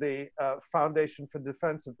 the Foundation for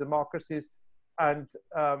Defense of Democracies, and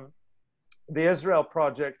the Israel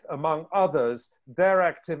Project, among others, their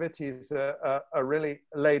activities are really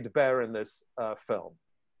laid bare in this film.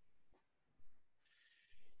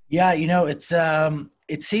 Yeah, you know, it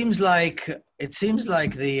seems like the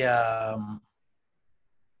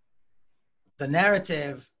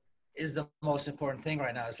narrative is the most important thing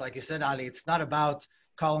right now. It's like you said, Ali. It's not about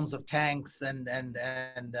columns of tanks and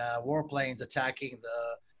warplanes attacking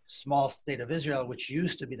the small state of Israel, which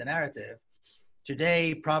used to be the narrative.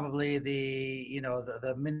 Today, probably the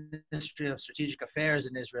Ministry of Strategic Affairs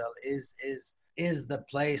in Israel is the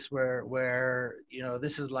place where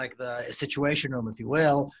this is like the Situation Room, if you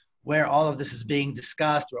will, where all of this is being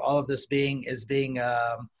discussed, where all of this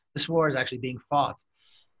this war is actually being fought.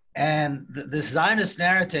 And this Zionist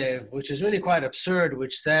narrative, which is really quite absurd,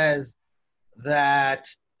 which says that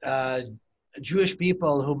Jewish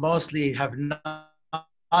people who mostly have not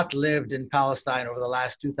lived in Palestine over the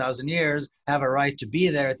last 2,000 years have a right to be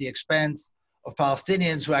there at the expense of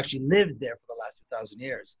Palestinians who actually lived there for the last 2,000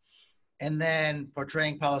 years. And then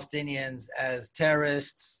portraying Palestinians as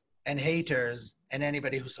terrorists and haters, and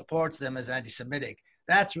anybody who supports them as anti-Semitic.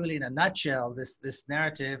 That's really, in a nutshell, this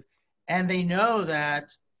narrative. And they know that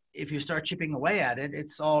if you start chipping away at it,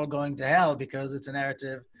 it's all going to hell, because it's a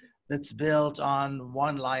narrative that's built on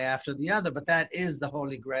one lie after the other. But that is the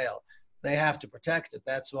Holy Grail. They have to protect it.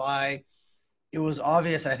 That's why it was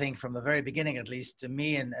obvious, I think, from the very beginning, at least to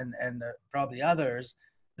me and probably others,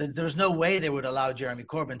 that there's no way they would allow Jeremy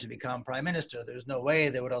Corbyn to become prime minister. There's no way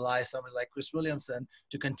they would allow somebody like Chris Williamson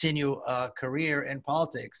to continue a career in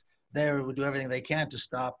politics. They would do everything they can to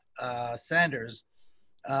stop Sanders,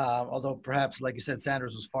 although perhaps, like you said,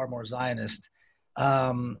 Sanders was far more Zionist.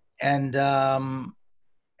 And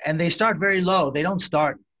they start very low. They don't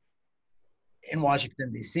start in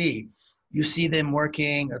Washington, D.C. You see them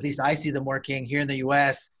working, at least I see them working here in the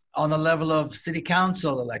U.S., on the level of city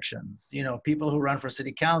council elections, people who run for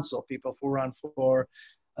city council, people who run for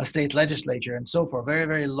a state legislature and so forth, very,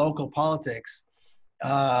 very local politics,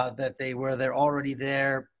 that they're already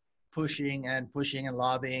there pushing and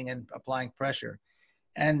lobbying and applying pressure.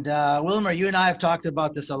 And Wilmer, you and I have talked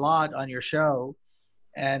about this a lot on your show,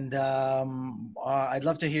 and I'd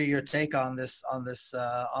love to hear your take on this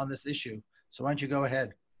issue. So why don't you go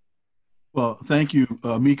ahead? Well, thank you,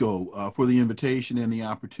 Miko, for the invitation and the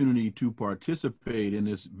opportunity to participate in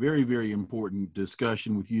this very, very important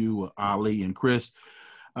discussion with you, Ali and Chris.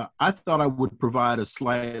 I thought I would provide a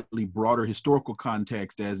slightly broader historical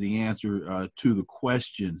context as the answer to the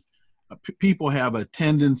question. People have a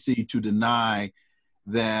tendency to deny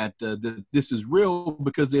that this is real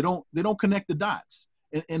because they don't connect the dots,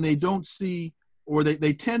 and they don't see, or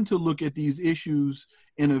they tend to look at these issues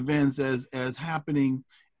in events as happening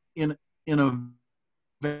in a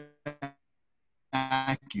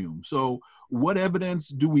vacuum. So what evidence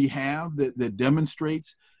do we have that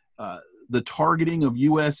demonstrates the targeting of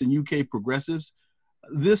US and UK progressives?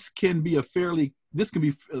 The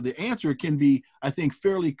answer can be, I think,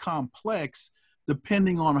 fairly complex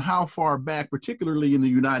depending on how far back, particularly in the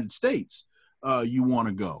United States, you want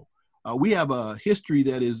to go. We have a history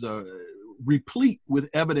that is replete with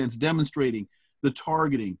evidence demonstrating the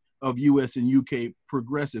targeting of US and UK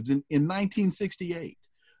progressives. In 1968,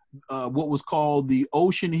 what was called the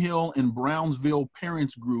Ocean Hill and Brownsville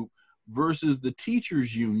Parents Group versus the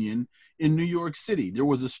Teachers Union in New York City. There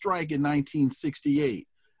was a strike in 1968.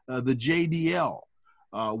 The JDL,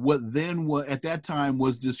 what then at that time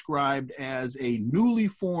was described as a newly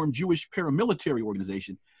formed Jewish paramilitary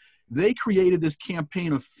organization, they created this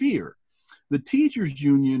campaign of fear. The Teachers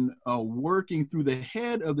Union, working through the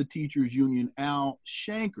head of the Teachers Union, Al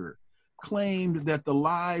Shanker, claimed that the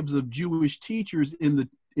lives of Jewish teachers in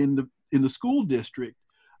the school district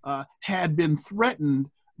had been threatened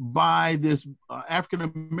by this African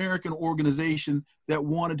American organization that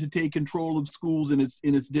wanted to take control of schools in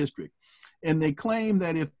its district. And they claimed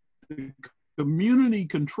that if the community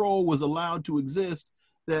control was allowed to exist,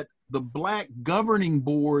 that the Black governing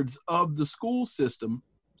boards of the school system,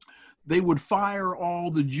 they would fire all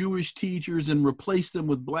the Jewish teachers and replace them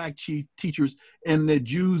with Black teachers, and that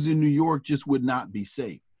Jews in New York just would not be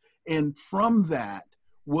safe. And from that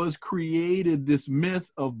was created this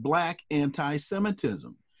myth of Black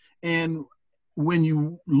anti-Semitism. And when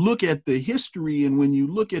you look at the history and when you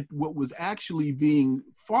look at what was actually being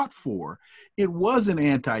fought for, it wasn't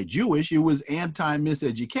anti-Jewish, it was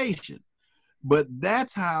anti-miseducation. But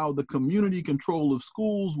that's how the community control of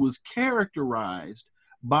schools was characterized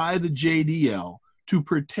by the JDL to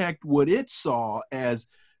protect what it saw as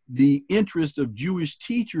the interest of Jewish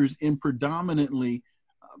teachers in predominantly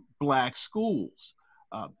Black schools.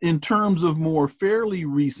 In terms of more fairly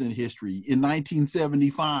recent history, in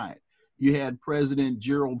 1975, you had President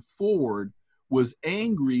Gerald Ford was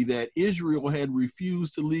angry that Israel had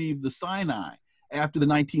refused to leave the Sinai after the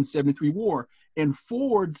 1973 war, and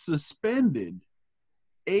Ford suspended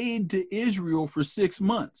aid to Israel for 6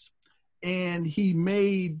 months. And he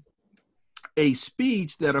made a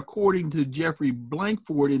speech that, according to Jeffrey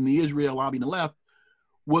Blankford in the Israel Lobby on the Left,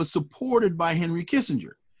 was supported by Henry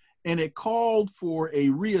Kissinger. And it called for a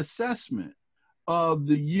reassessment of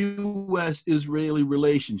the U.S.-Israeli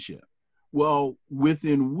relationship. Well,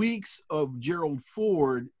 within weeks of Gerald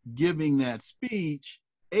Ford giving that speech,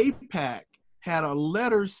 AIPAC had a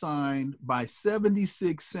letter signed by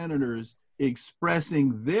 76 senators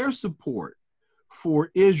expressing their support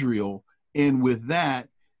for Israel. And with that,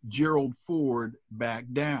 Gerald Ford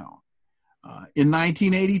backed down. In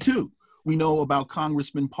 1982, we know about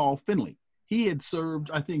Congressman Paul Finley. He had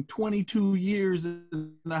served, I think, 22 years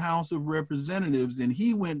in the House of Representatives, and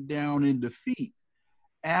he went down in defeat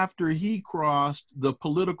after he crossed the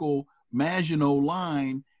political Maginot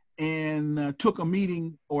line and took a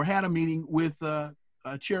meeting or had a meeting with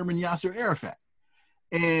Chairman Yasser Arafat.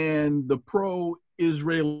 And the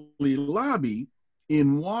pro-Israeli lobby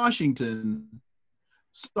in Washington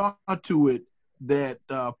saw to it that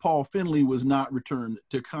Paul Finley was not returned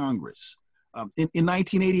to Congress. In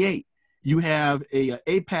 1988, you have a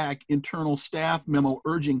AIPAC internal staff memo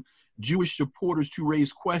urging Jewish supporters to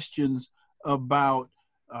raise questions about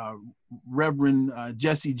Reverend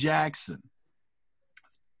Jesse Jackson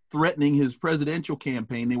threatening his presidential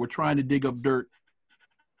campaign. They were trying to dig up dirt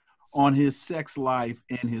on his sex life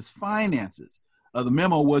and his finances. The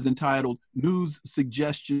memo was entitled News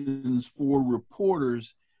Suggestions for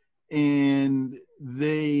Reporters, and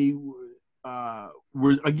they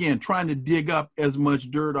were, again, trying to dig up as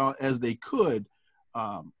much dirt as they could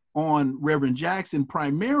on Reverend Jackson,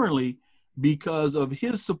 primarily because of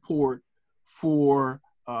his support for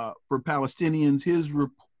Palestinians,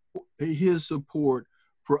 his support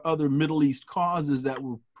for other Middle East causes that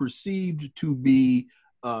were perceived to be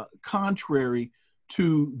contrary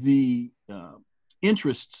to the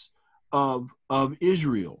interests of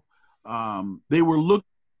Israel. They were looking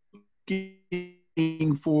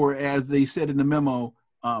for, as they said in the memo,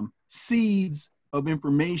 seeds of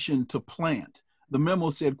information to plant. The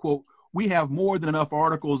memo said, quote, "We have more than enough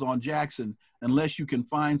articles on Jackson unless you can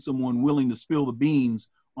find someone willing to spill the beans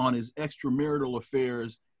on his extramarital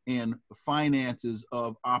affairs and finances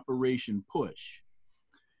of Operation Push."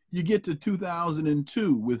 You get to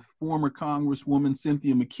 2002 with former Congresswoman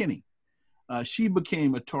Cynthia McKinney. She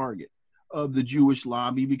became a target of the Jewish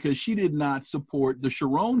lobby because she did not support the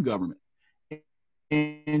Sharon government.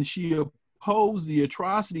 And she oppose the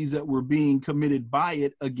atrocities that were being committed by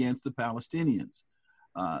it against the Palestinians.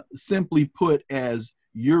 Simply put, as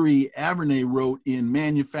Yuri Avernay wrote in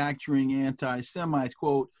Manufacturing Anti-Semites,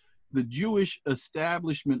 quote, the Jewish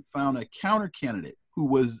establishment found a counter candidate who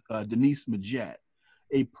was Denise Majette,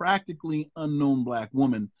 a practically unknown Black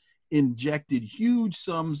woman, injected huge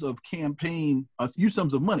sums of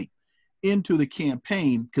money into the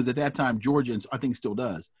campaign, because at that time, Georgia, and I think still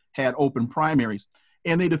does, had open primaries,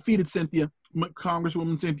 and they defeated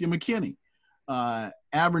Congresswoman Cynthia McKinney.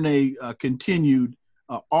 Avernay continued,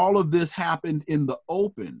 all of this happened in the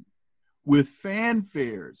open with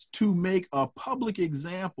fanfares to make a public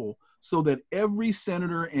example so that every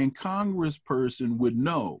senator and congressperson would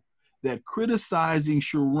know that criticizing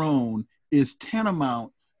Sharon is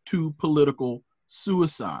tantamount to political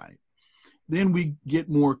suicide. Then we get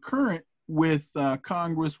more current with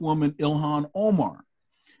Congresswoman Ilhan Omar,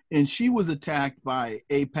 and she was attacked by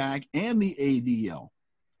AIPAC and the ADL.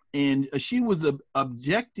 And she was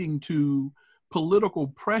objecting to political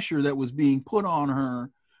pressure that was being put on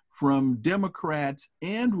her from Democrats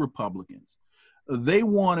and Republicans. They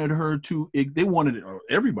wanted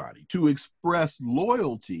everybody to express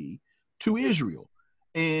loyalty to Israel.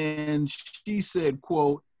 And she said,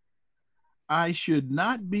 quote, I should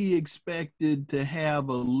not be expected to have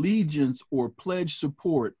allegiance or pledge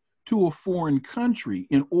support to a foreign country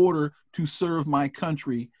in order to serve my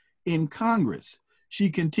country in Congress. She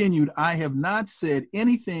continued, I have not said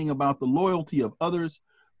anything about the loyalty of others,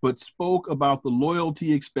 but spoke about the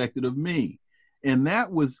loyalty expected of me. And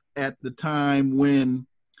that was at the time when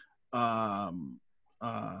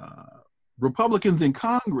Republicans in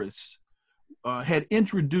Congress had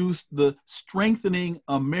introduced the Strengthening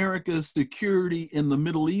America's Security in the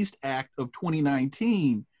Middle East Act of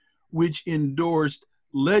 2019, which endorsed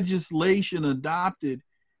legislation adopted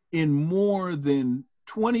in more than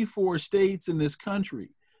 24 states in this country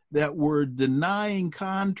that were denying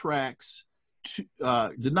contracts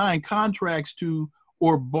to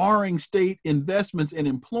or barring state investments and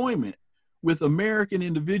employment with American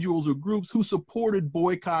individuals or groups who supported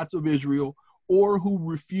boycotts of Israel or who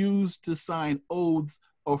refused to sign oaths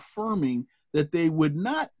affirming that they would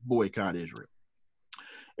not boycott Israel.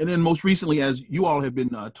 And then most recently, as you all have been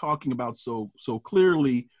talking about so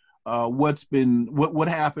clearly, what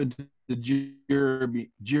happened to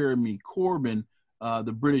Jeremy Corbyn,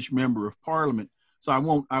 the British member of Parliament. So I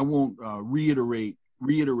won't reiterate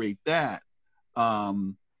that,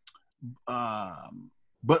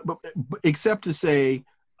 but except to say,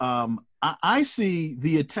 I see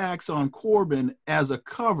the attacks on Corbyn as a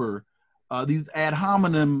cover, these ad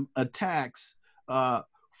hominem attacks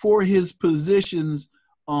for his positions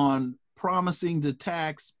on promising to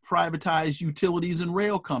tax privatized utilities and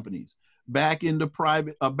rail companies back into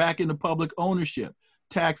public ownership,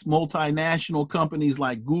 tax multinational companies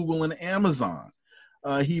like Google and Amazon.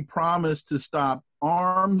 He promised to stop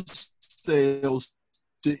arms sales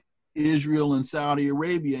to Israel and Saudi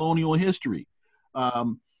Arabia, colonial history.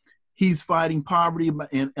 He's fighting poverty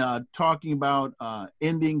and talking about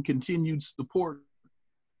ending continued support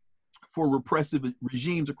for repressive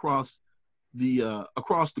regimes across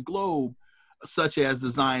the globe, such as the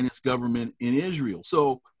Zionist government in Israel.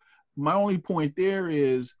 So my only point there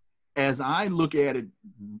is, as I look at it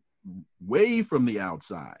way from the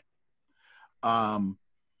outside,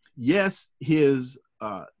 yes,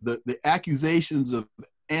 the accusations of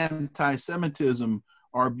anti-Semitism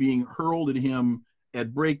are being hurled at him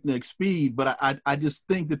at breakneck speed, but I just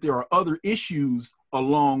think that there are other issues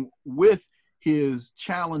along with his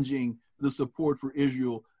challenging the support for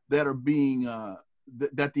Israel that are being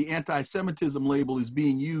that the anti-Semitism label is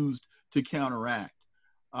being used to counteract,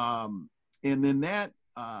 and then that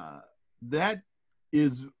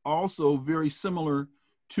is also very similar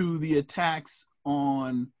to the attacks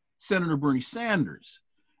on Senator Bernie Sanders.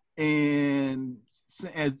 And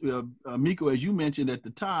as Miko, as you mentioned at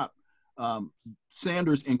the top,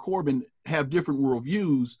 Sanders and Corbyn have different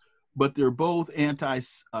worldviews, but they're both anti-Zionist.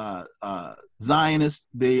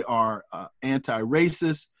 They are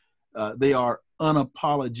anti-racist. They are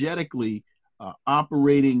unapologetically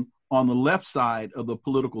operating on the left side of the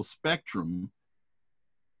political spectrum.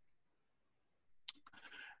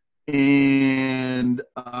 And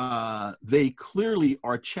they clearly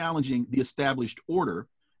are challenging the established order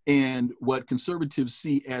and what conservatives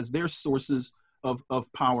see as their sources of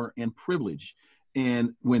power and privilege.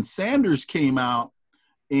 And when Sanders came out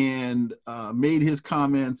and made his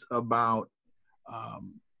comments about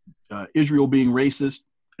Israel being racist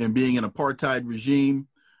and being an apartheid regime,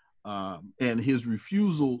 and his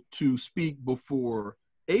refusal to speak before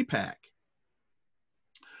AIPAC,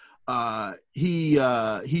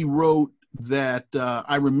 he wrote that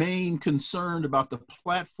I remain concerned about the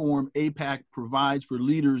platform AIPAC provides for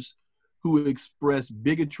leaders who express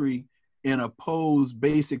bigotry and oppose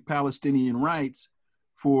basic Palestinian rights.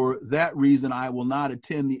 For that reason, I will not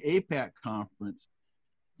attend the AIPAC conference.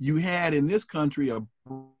 You had in this country a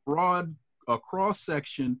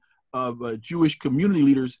cross-section of Jewish community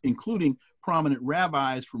leaders, including prominent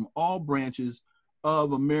rabbis from all branches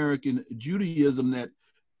of American Judaism, that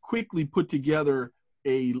quickly put together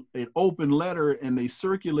an open letter, and they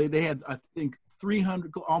circulated. They had, I think,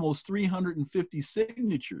 almost 350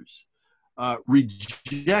 signatures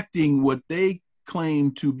rejecting what they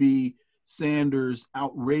claimed to be Sanders'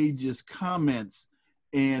 outrageous comments,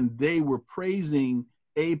 and they were praising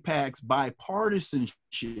AIPAC's bipartisanship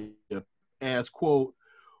as, quote,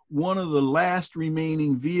 one of the last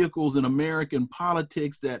remaining vehicles in American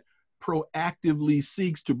politics that proactively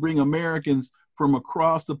seeks to bring Americans from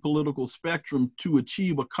across the political spectrum to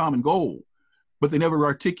achieve a common goal. But they never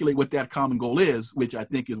articulate what that common goal is, which I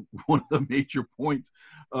think is one of the major points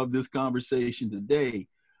of this conversation today.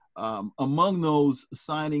 Among those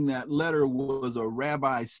signing that letter was a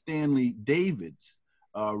Rabbi Stanley Davids,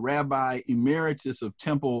 Rabbi Emeritus of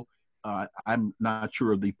Temple, I'm not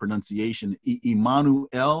sure of the pronunciation,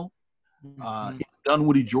 Emmanuel, in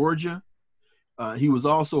Dunwoody, Georgia. He was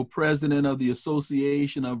also president of the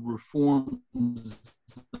Association of Reformed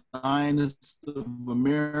Zionists of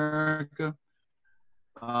America.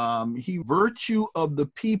 Virtue of the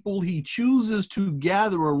people he chooses to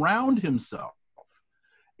gather around himself,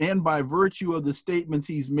 and by virtue of the statements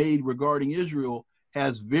he's made regarding Israel,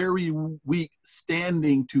 has very weak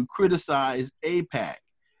standing to criticize AIPAC.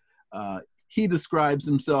 He describes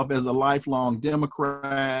himself as a lifelong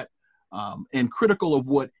Democrat and critical of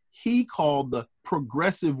what he called the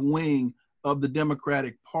progressive wing of the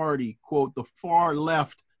Democratic Party. Quote, the far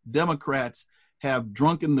left Democrats have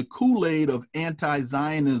drunken the Kool-Aid of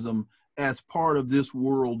anti-Zionism as part of this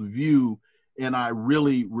worldview, and I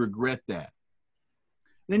really regret that.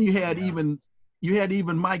 Then you had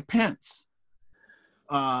even Mike Pence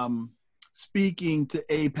speaking to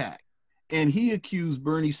AIPAC, and he accused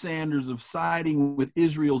Bernie Sanders of siding with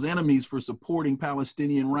Israel's enemies for supporting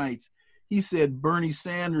Palestinian rights. He said Bernie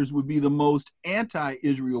Sanders would be the most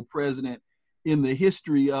anti-Israel president in the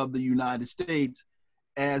history of the United States,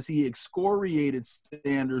 as he excoriated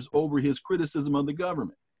Sanders over his criticism of the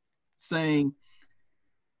government, saying,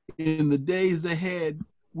 in the days ahead,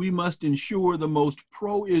 we must ensure the most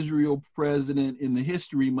pro-Israel president in the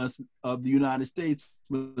history of the United States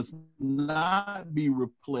must not be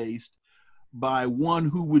replaced by one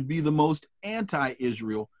who would be the most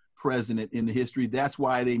anti-Israel president in the history. That's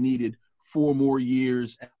why they needed 4 more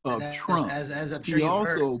years of Trump. As I'm sure he you've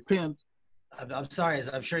also heard, Pence. I'm sorry,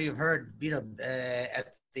 as I'm sure you've heard, at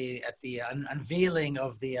the unveiling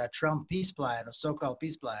of the Trump peace plan, or so-called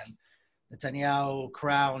peace plan, Netanyahu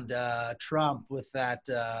crowned Trump with that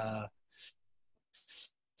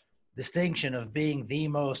distinction of being the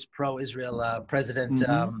most pro-Israel president,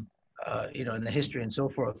 in the history and so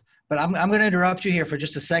forth. But I'm going to interrupt you here for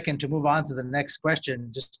just a second to move on to the next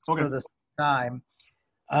question, just for this time.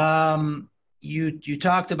 You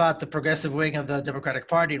talked about the progressive wing of the Democratic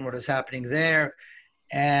Party and what is happening there,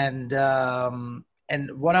 and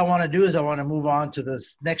what I want to do is I want to move on to the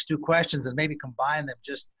next 2 questions and maybe combine them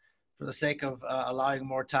just for the sake of allowing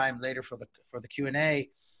more time later for the Q&A.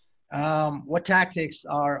 What tactics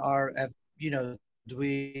do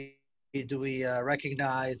we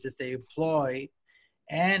recognize that they employ,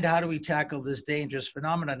 and how do we tackle this dangerous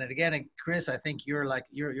phenomenon? And again, Chris, I think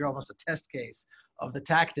you're almost a test case of the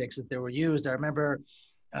tactics that they were used. I remember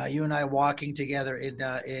you and I walking together in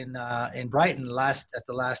Brighton at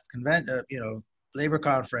the last labor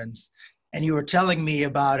conference, and you were telling me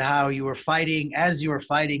about how you were fighting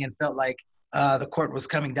and felt like the court was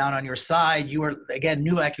coming down on your side. You were, again,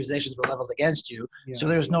 new accusations were leveled against you. Yeah. So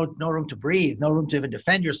there was no room to breathe, no room to even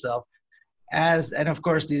defend yourself. And of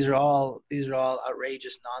course, these are all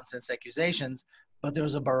outrageous nonsense accusations, but there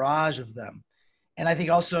was a barrage of them. And I think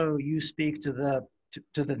also you speak to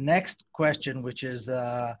the next question, which is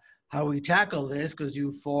how we tackle this, because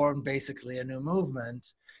you formed basically a new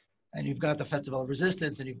movement, and you've got the Festival of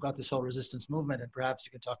Resistance, and you've got this whole resistance movement, and perhaps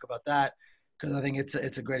you can talk about that, because I think it's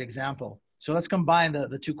a great example. So let's combine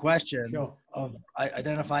the 2 questions of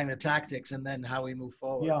identifying the tactics and then how we move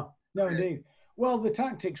forward. Yeah, no, indeed. Well, the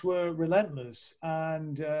tactics were relentless,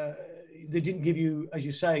 and they didn't give you, as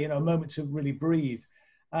you say, a moment to really breathe.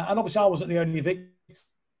 And obviously, I wasn't the only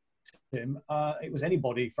victim. It was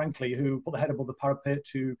anybody, frankly, who put their head above the parapet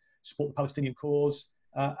to support the Palestinian cause.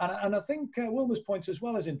 And I think Wilma's point as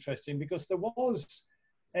well is interesting, because there was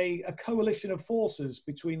a coalition of forces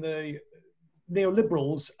between the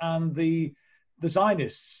neoliberals and the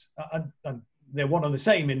Zionists, and they're one and the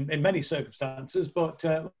same in many circumstances, but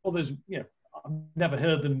others, I've never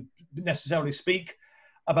heard them necessarily speak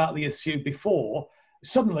about the issue before,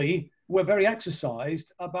 suddenly were very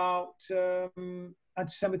exercised about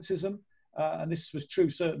anti-Semitism, and this was true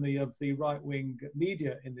certainly of the right-wing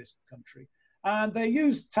media in this country. And they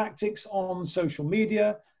used tactics on social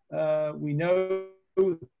media. We know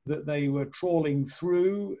that they were trawling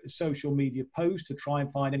through social media posts to try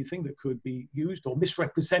and find anything that could be used or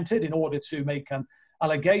misrepresented in order to make an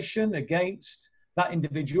allegation against that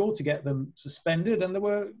individual to get them suspended. And there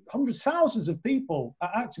were hundreds, thousands of people,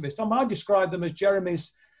 activists. I describe them as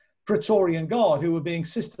Jeremy's Praetorian Guard, who were being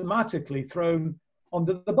systematically thrown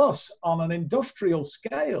under the bus on an industrial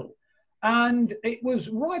scale. And it was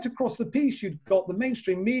right across the piece. You'd got the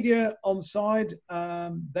mainstream media on side.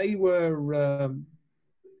 They were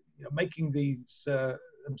making these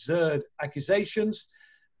absurd accusations.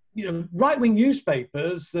 Right-wing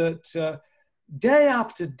newspapers that day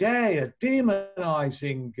after day are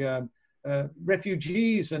demonizing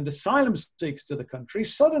refugees and asylum seekers to the country,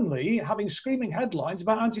 suddenly having screaming headlines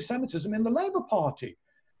about anti-Semitism in the Labour Party.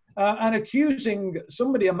 And accusing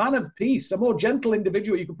somebody, a man of peace, a more gentle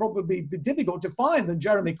individual you could probably be difficult to find than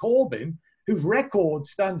Jeremy Corbyn, whose record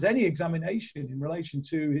stands any examination in relation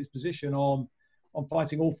to his position on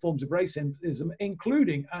fighting all forms of racism,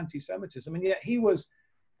 including anti-Semitism. And yet he was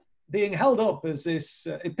being held up as this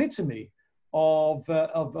epitome of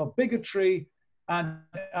bigotry and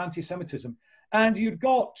anti-Semitism. And you've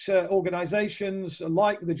got organizations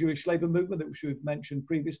like the Jewish Labour Movement, which we've mentioned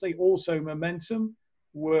previously, also Momentum,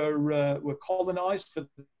 were colonized for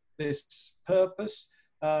this purpose,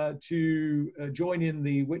 to join in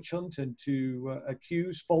the witch hunt and to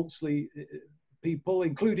accuse falsely people,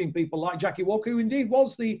 including people like Jackie Walker, who indeed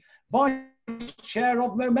was the vice chair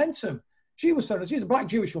of Momentum. She's a black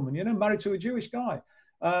Jewish woman, married to a Jewish guy,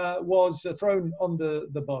 was thrown under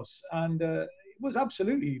the bus. And it was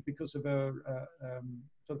absolutely because of her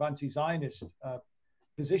sort of anti-Zionist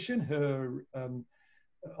position, her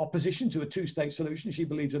opposition to a two-state solution. She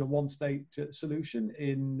believes in a one-state solution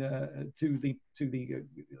to the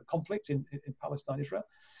conflict in Palestine, Israel.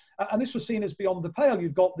 And this was seen as beyond the pale.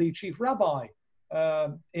 You've got the chief rabbi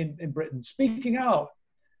in Britain speaking out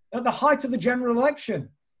at the height of the general election,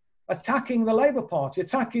 attacking the Labour Party,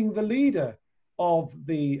 attacking the leader of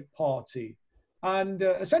the party, and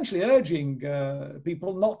essentially urging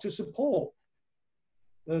people not to support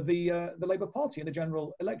the Labour Party in the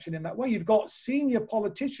general election in that way. You've got senior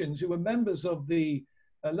politicians who were members of the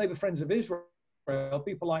Labour Friends of Israel,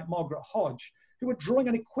 people like Margaret Hodge, who were drawing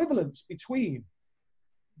an equivalence between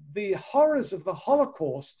the horrors of the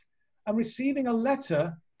Holocaust and receiving a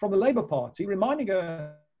letter from the Labour Party reminding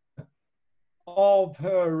her of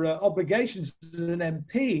her obligations as an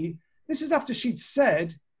MP. This is after she'd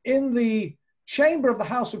said in the chamber of the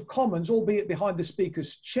House of Commons, albeit behind the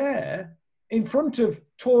Speaker's chair, in front of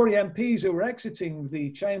Tory MPs who were exiting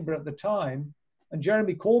the chamber at the time, and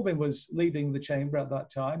Jeremy Corbyn was leaving the chamber at that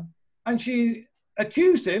time, and she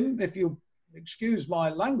accused him, if you excuse my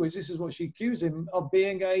language, this is what she accused him of,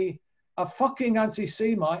 being a fucking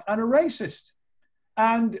anti-Semite and a racist.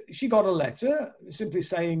 And she got a letter simply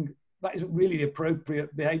saying that isn't really the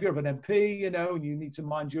appropriate behavior of an MP, and you need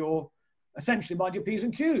to essentially mind your P's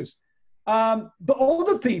and Q's. But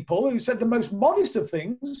other people who said the most modest of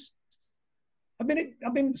things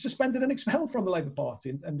have been suspended and expelled from the Labour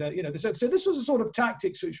Party. So this was a sort of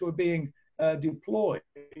tactics which were being deployed.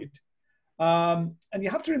 And you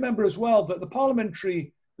have to remember as well that the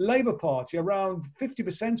Parliamentary Labour Party, around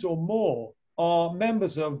 50% or more, are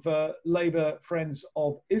members of Labour Friends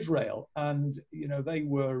of Israel. And, they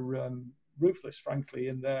were ruthless, frankly,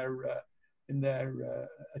 in their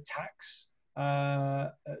attacks,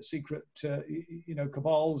 secret,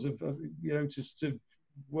 cabals of just to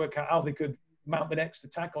work out how they could mount the next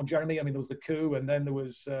attack on Jeremy. I mean, there was the coup, and then there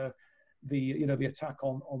was the attack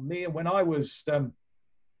on me. And when I was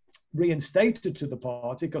reinstated to the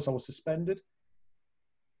party, because I was suspended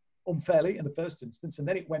unfairly in the first instance, and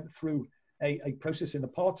then it went through a process in the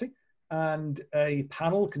party, and a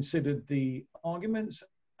panel considered the arguments,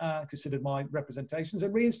 considered my representations,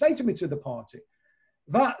 and reinstated me to the party.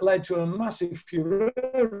 That led to a massive furore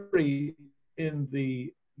in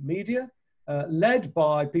the media, led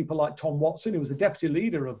by people like Tom Watson, who was the deputy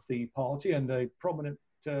leader of the party and a prominent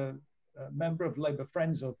member of Labour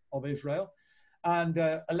Friends of Israel. And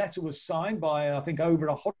a letter was signed by, I think, over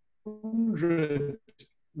 100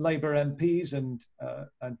 Labour MPs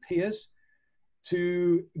and peers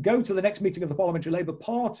to go to the next meeting of the Parliamentary Labour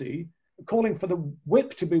Party calling for the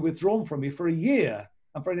whip to be withdrawn from me for a year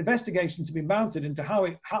and for an investigation to be mounted into how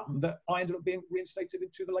it happened that I ended up being reinstated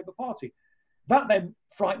into the Labour Party. That then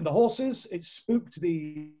frightened the horses. It spooked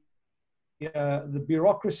the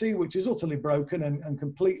bureaucracy, which is utterly broken and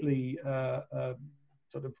completely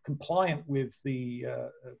sort of compliant with the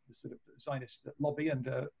sort of Zionist lobby and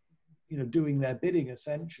doing their bidding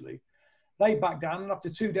essentially. They backed down, and after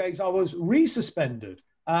 2 days, I was resuspended,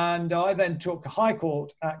 and I then took High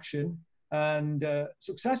Court action, and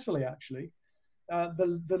successfully actually.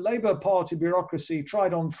 The Labour Party bureaucracy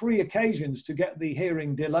tried on 3 occasions to get the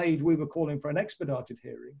hearing delayed. We were calling for an expedited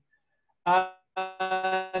hearing.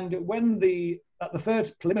 And when at the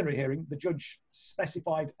 3rd preliminary hearing, the judge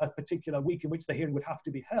specified a particular week in which the hearing would have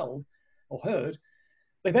to be held or heard,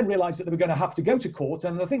 they then realized that they were going to have to go to court.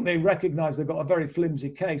 And I think they recognized they've got a very flimsy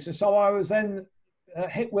case. And so I was then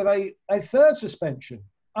hit with a 3rd suspension.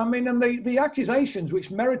 I mean, and the accusations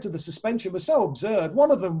which merited the suspension were so absurd.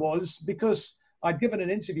 One of them was because I'd given an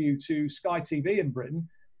interview to Sky TV in Britain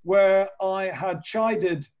where I had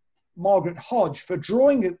chided Margaret Hodge for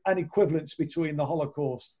drawing an equivalence between the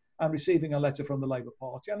Holocaust and receiving a letter from the Labour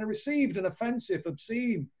Party. And I received an offensive,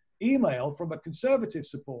 obscene email from a Conservative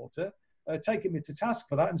supporter taking me to task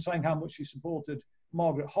for that and saying how much she supported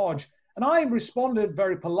Margaret Hodge. And I responded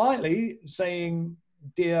very politely saying,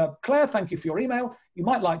 "Dear Claire, thank you for your email. You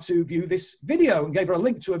might like to view this video," and gave her a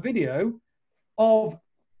link to a video of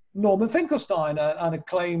Norman Finkelstein, an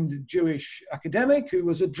acclaimed Jewish academic who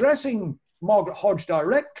was addressing Margaret Hodge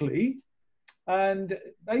directly and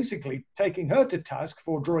basically taking her to task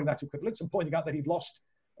for drawing that equivalence and pointing out that he'd lost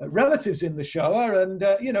relatives in the Shoah, and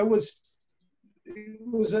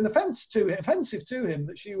was an offensive to him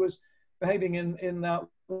that she was behaving in that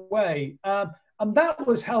way, and that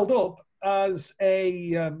was held up as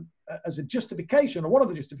a justification, or one of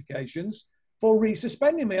the justifications for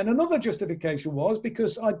resuspending me. And another justification was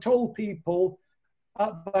because I told people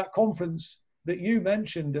at that conference that you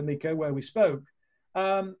mentioned, Amico, where we spoke,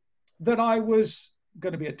 that I was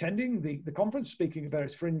going to be attending the conference, speaking at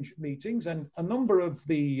various fringe meetings, and a number of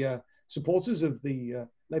the supporters of the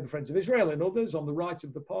Labour Friends of Israel and others on the right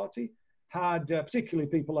of the party had, particularly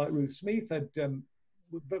people like Ruth Smith, had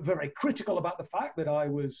were very critical about the fact that I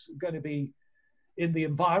was going to be in the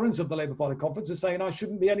environs of the Labour Party conference and saying I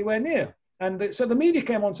shouldn't be anywhere near. And so the media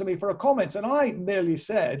came on to me for a comment, and I merely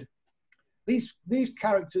said, these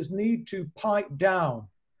characters need to pipe down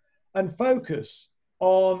and focus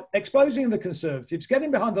on exposing the Conservatives,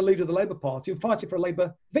 getting behind the leader of the Labour Party and fighting for a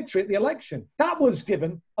Labour victory at the election. That was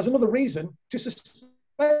given as another reason to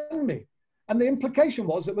suspend me. And the implication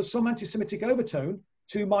was there was some anti-Semitic overtone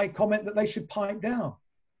to my comment that they should pipe down.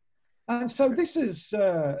 And so this is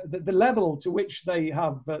the level to which they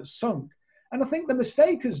have sunk. And I think the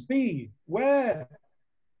mistake has been where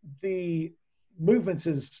the movement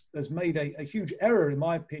has made a huge error, in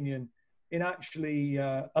my opinion, in actually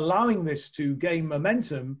allowing this to gain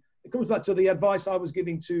momentum. It comes back to the advice I was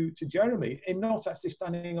giving to Jeremy in not actually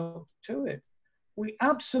standing up to it. We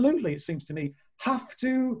absolutely, it seems to me, have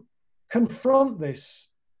to confront this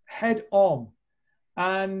head on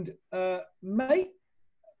and make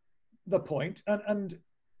the point. And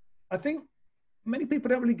I think many people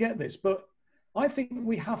don't really get this, but I think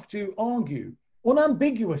we have to argue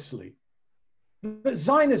unambiguously that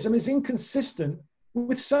Zionism is inconsistent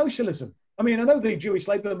with socialism. I mean, I know the Jewish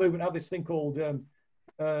Labour movement have this thing called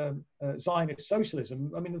Zionist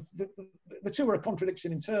socialism. I mean, the two are a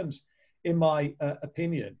contradiction in terms, in my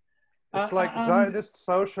opinion. It's like Zionist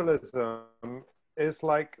socialism is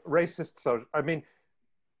like racist social. I mean,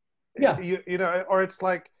 yeah, you know, or it's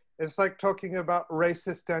like talking about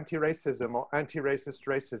racist anti-racism or anti-racist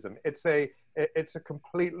racism. It's a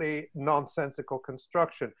completely nonsensical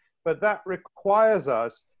construction. But that requires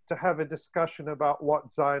us to have a discussion about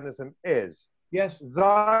what Zionism is. Yes.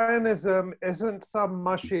 Zionism isn't some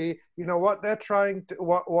mushy, you know, what they're trying to,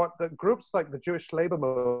 what the groups like the Jewish Labor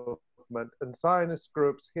Movement and Zionist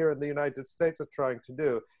groups here in the United States are trying to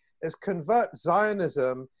do is convert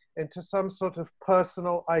Zionism into some sort of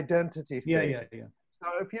personal identity thing. Yeah. So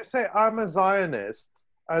if you say, I'm a Zionist,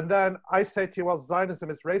 and then I say to you, well,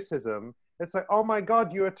 Zionism is racism, it's like, oh my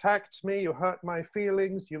God, you attacked me, you hurt my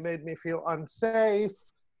feelings, you made me feel unsafe.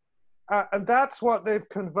 And that's what they've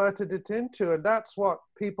converted it into. And that's what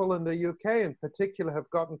people in the UK in particular have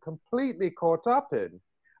gotten completely caught up in.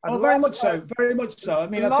 And very much so, very much so. I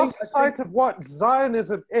mean, lost sight of what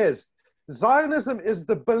Zionism is. Zionism is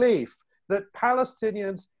the belief that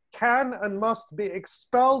Palestinians can and must be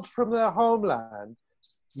expelled from their homeland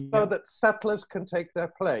so that settlers can take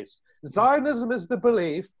their place. Zionism is the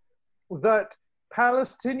belief that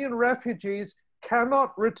Palestinian refugees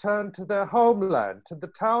cannot return to their homeland, to the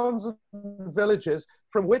towns and villages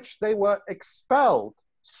from which they were expelled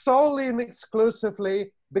solely and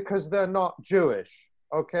exclusively because they're not Jewish,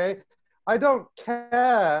 okay? I don't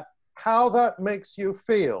care how that makes you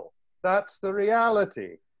feel. That's the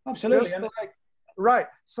reality. Absolutely. Right.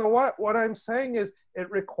 So what I'm saying is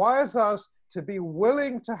it requires us to be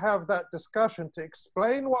willing to have that discussion, to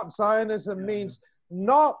explain what Zionism means,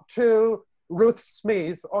 not to Ruth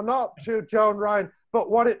Smith or not to Joan Ryan,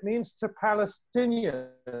 but what it means to Palestinians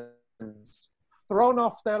thrown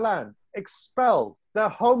off their land, expelled, their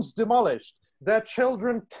homes demolished, their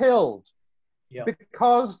children killed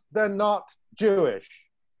because they're not Jewish.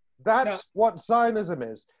 That's what Zionism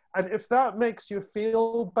is. And if that makes you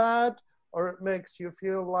feel bad, or it makes you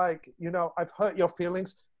feel like, you know, I've hurt your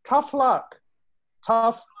feelings, tough luck.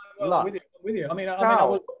 Tough luck. With you.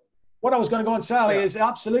 What I was going to go on, Sally, is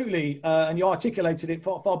absolutely, and you articulated it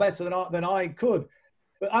far better than I could.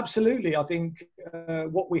 But absolutely, I think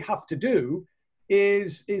what we have to do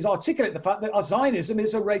is articulate the fact that Zionism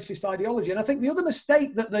is a racist ideology. And I think the other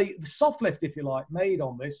mistake that the soft left, if you like, made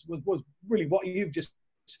on this was really what you've just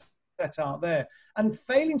set out there, and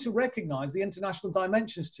failing to recognize the international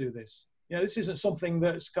dimensions to this. You know, this isn't something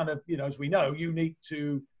that's kind of, you know, as we know, unique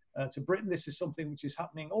to Britain. This is something which is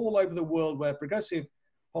happening all over the world, where progressive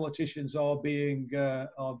politicians are being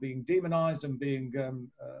demonized and being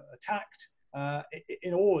attacked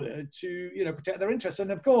in order to, you know, protect their interests.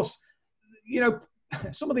 And of course, you know,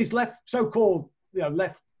 some of these so-called, you know,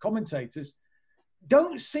 left commentators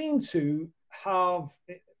don't seem to have,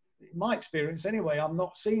 in my experience anyway, I'm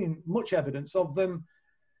not seeing much evidence of them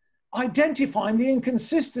identifying the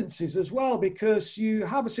inconsistencies as well, because you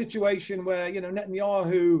have a situation where, you know,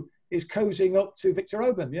 Netanyahu is cozying up to Viktor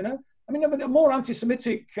Orban, you know. I mean, a more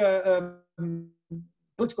anti-Semitic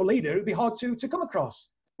political leader, it would be hard to come across.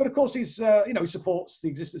 But of course, he's, you know, he supports the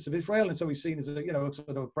existence of Israel, and so he's seen as a, you know, sort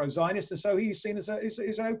of a pro-Zionist, and so he's seen as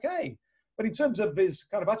okay. But in terms of his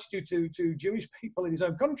kind of attitude to Jewish people in his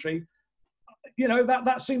own country, you know,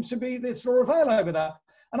 that seems to be the sort of veil over that.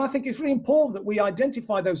 And I think it's really important that we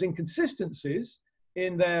identify those inconsistencies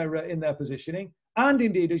in their positioning, and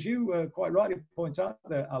indeed, as you quite rightly point out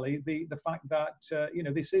there, Ali, the fact that you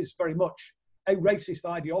know, this is very much a racist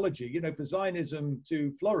ideology. You know, for Zionism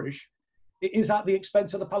to flourish, it is at the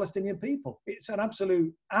expense of the Palestinian people. It's an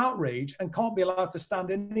absolute outrage and can't be allowed to stand,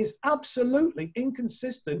 and is absolutely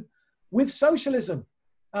inconsistent with socialism.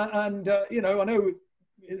 You know, I know.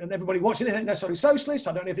 And everybody watching it isn't necessarily socialist.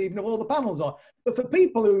 I don't know if even all the panels are. But for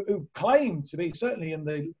people who claim to be, certainly in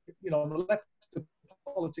the, you know, on the left of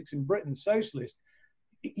politics in Britain, socialist,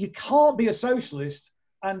 you can't be a socialist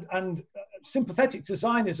and sympathetic to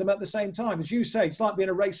Zionism at the same time. As you say, it's like being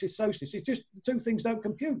a racist socialist. It's just the two things don't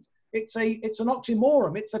compute. It's an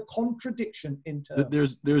oxymoron. It's a contradiction in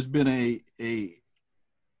terms. There's been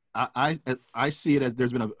I see it as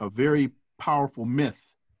there's been a very powerful myth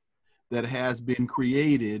that has been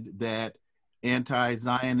created that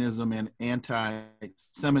anti-Zionism and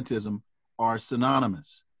anti-Semitism are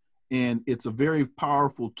synonymous. And it's a very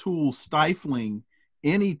powerful tool stifling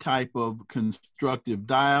any type of constructive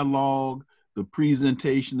dialogue, the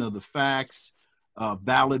presentation of the facts,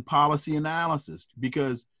 valid policy analysis.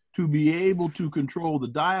 Because to be able to control the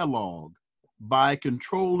dialogue by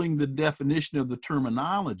controlling the definition of the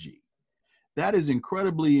terminology, that is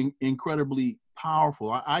incredibly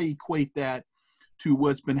powerful. I equate that to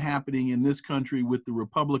what's been happening in this country with the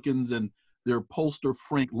Republicans and their pollster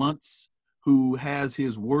Frank Luntz, who has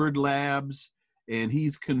his word labs, and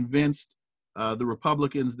he's convinced the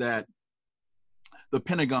Republicans that the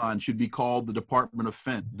Pentagon should be called the Department of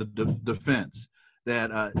Defense,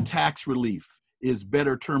 that tax relief is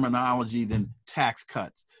better terminology than tax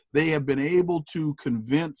cuts. They have been able to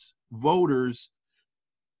convince voters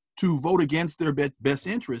to vote against their best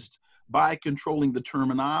interest by controlling the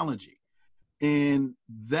terminology. And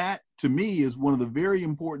that, to me, is one of the very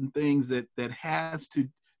important things that has to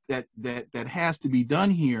be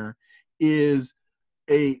done here, is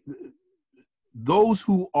those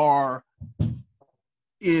who are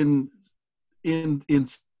in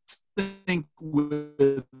sync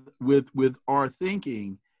with our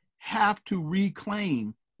thinking have to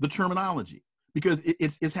reclaim the terminology, because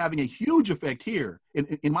it's having a huge effect here.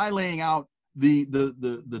 In my laying out the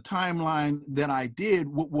timeline that I did,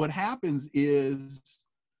 what happens is,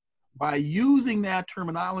 by using that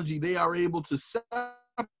terminology, they are able to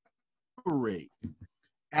separate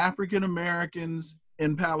African Americans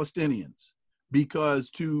and Palestinians, because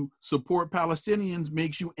to support Palestinians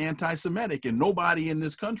makes you anti-Semitic, and nobody in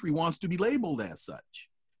this country wants to be labeled as such.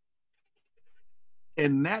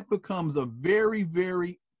 And that becomes a very,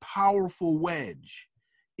 very powerful wedge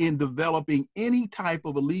in developing any type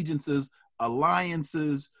of allegiances,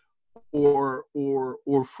 alliances, or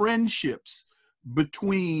friendships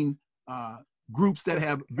between groups that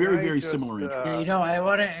have very, very similar interests. Yeah, you know, I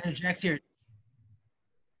want to interject here.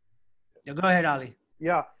 Yeah, go ahead, Ali.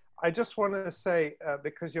 Yeah, I just want to say,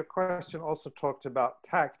 because your question also talked about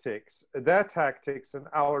tactics, their tactics and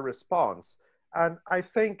our response. And I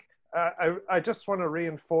think, I just want to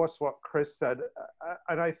reinforce what Chris said.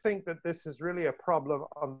 And I think that this is really a problem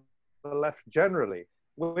on the left generally,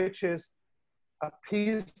 which is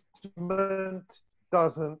appeasement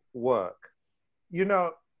doesn't work. You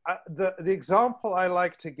know, the example I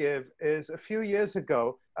like to give is a few years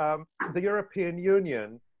ago, the European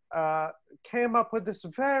Union came up with this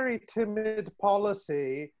very timid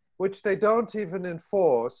policy, which they don't even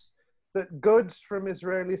enforce, that goods from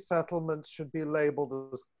Israeli settlements should be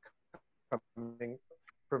labeled as coming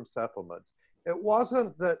from settlements. It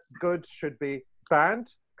wasn't that goods should be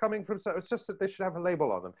banned coming from settlements, it's just that they should have a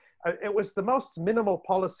label on them. It was the most minimal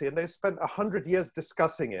policy, and they spent 100 years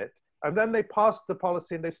discussing it, and then they passed the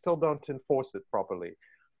policy and they still don't enforce it properly.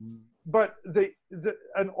 But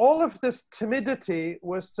and all of this timidity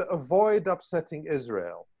was to avoid upsetting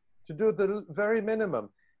Israel, to do the very minimum.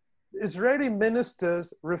 Israeli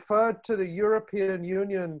ministers referred to the European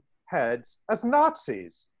Union heads as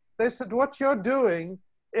Nazis. They said, what you're doing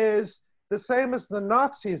is the same as the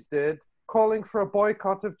Nazis did, calling for a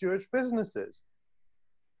boycott of Jewish businesses.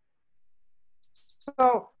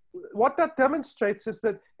 So what that demonstrates is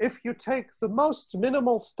that if you take the most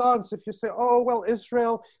minimal stance, if you say, oh, well,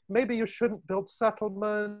 Israel, maybe you shouldn't build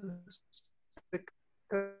settlements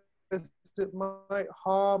because it might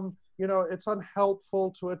harm, you know, it's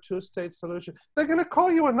unhelpful to a two-state solution, they're going to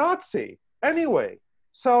call you a Nazi anyway.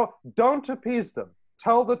 So don't appease them.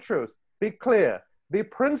 Tell the truth. Be clear. Be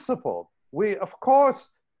principled. We, of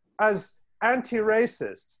course, as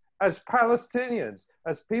anti-racists, as Palestinians,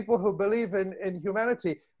 as people who believe in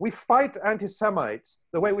humanity, we fight anti-Semites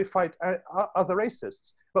the way we fight other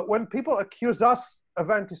racists. But when people accuse us of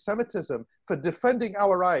anti-Semitism for defending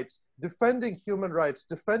our rights, defending human rights,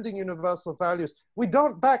 defending universal values, we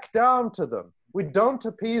don't back down to them. We don't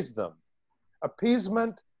appease them.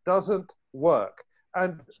 Appeasement doesn't work.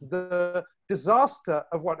 And the disaster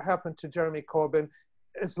of what happened to Jeremy Corbyn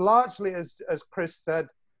is largely, as Chris said,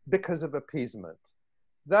 because of appeasement.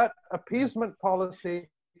 That appeasement policy,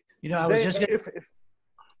 you know, I was just gonna...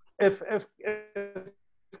 if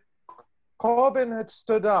Corbyn had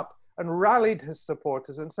stood up and rallied his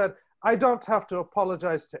supporters and said, I don't have to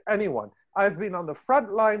apologize to anyone. I've been on the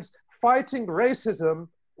front lines fighting racism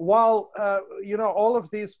while, you know, all of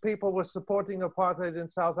these people were supporting apartheid in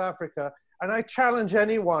South Africa. And I challenge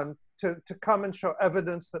anyone to come and show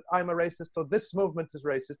evidence that I'm a racist or this movement is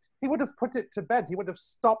racist. He would have put it to bed. He would have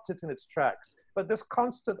stopped it in its tracks. But this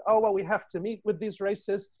constant, oh, well, we have to meet with these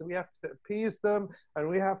racists and we have to appease them and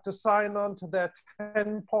we have to sign on to their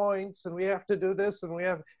 10 points and we have to do this and we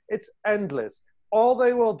have, it's endless. All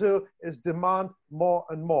they will do is demand more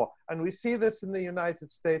and more. And we see this in the United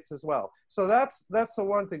States as well. So that's the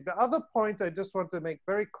one thing. The other point I just want to make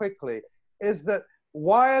very quickly is that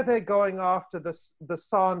why are they going after the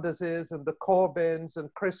Sanderses and the Corbyns and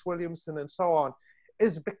Chris Williamson and so on,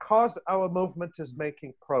 is because our movement is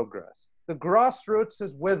making progress. The grassroots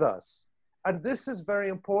is with us. And this is very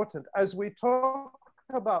important. As we talk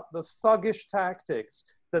about the thuggish tactics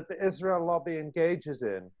that the Israel lobby engages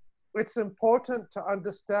in, it's important to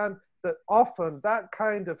understand that often that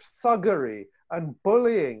kind of thuggery and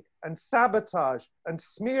bullying and sabotage and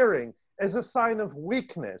smearing is a sign of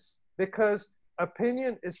weakness, because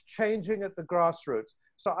opinion is changing at the grassroots.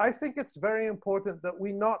 So I think it's very important that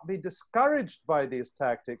we not be discouraged by these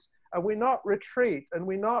tactics and we not retreat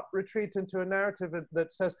into a narrative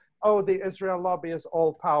that says, oh, the Israel lobby is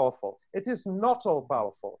all powerful. It is not all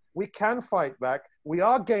powerful. We can fight back. We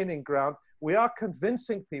are gaining ground. We are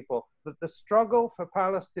convincing people that the struggle for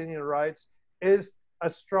Palestinian rights is a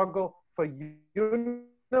struggle for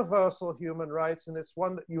universal human rights, and it's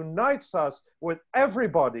one that unites us with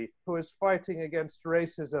everybody who is fighting against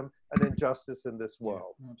racism and injustice in this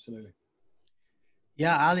world. Yeah, absolutely.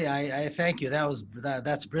 Yeah, Ali, I thank you.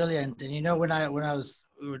 That's brilliant. And you know, when we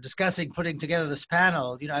were discussing putting together this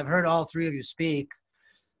panel, you know, I've heard all three of you speak.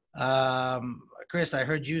 Chris, I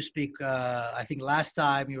heard you speak. I think last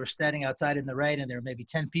time you were standing outside in the rain, and there were maybe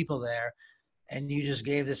 10 people there, and you just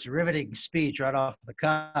gave this riveting speech right off the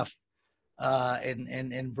cuff.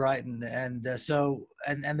 In Brighton, and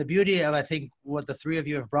the beauty of, I think, what the three of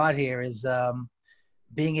you have brought here is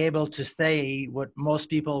being able to say what most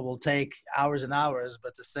people will take hours and hours,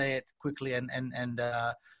 but to say it quickly and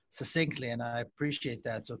succinctly, and I appreciate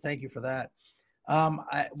that. So thank you for that.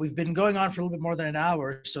 We've been going on for a little bit more than an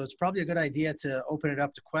hour, so it's probably a good idea to open it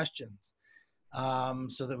up to questions,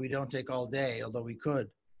 so that we don't take all day, although we could.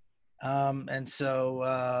 And so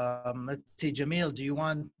let's see, Jamil, do you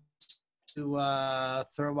want to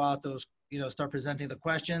throw out those, start presenting the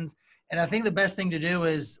questions? And I think the best thing to do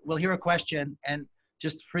is we'll hear a question and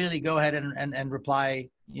just freely go ahead and reply,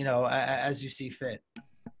 as you see fit.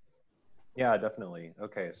 Yeah, definitely.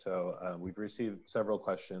 Okay, so we've received several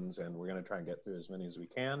questions and we're going to try and get through as many as we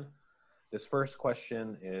can. This first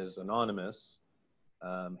question is anonymous.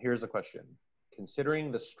 Here's a question.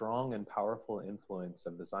 Considering the strong and powerful influence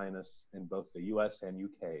of the Zionists in both the US and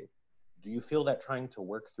UK, do you feel that trying to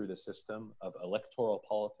work through the system of electoral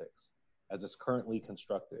politics as it's currently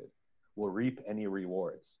constructed will reap any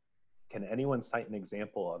rewards? Can anyone cite an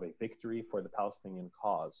example of a victory for the Palestinian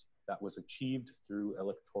cause that was achieved through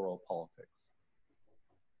electoral politics?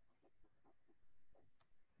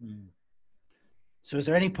 So is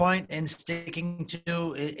there any point in sticking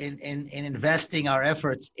to, in investing our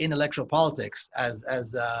efforts in electoral politics as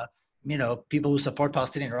people who support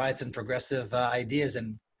Palestinian rights and progressive ideas?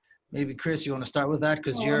 And maybe Chris, you want to start with that,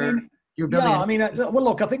 because you're building. Yeah, well,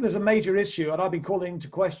 look, I think there's a major issue, and I've been calling into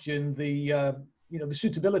question the the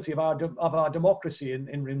suitability of our democracy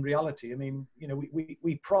in reality. I mean,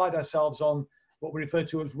 we pride ourselves on what we refer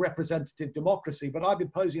to as representative democracy, but I've been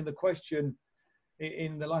posing the question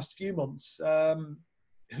in the last few months,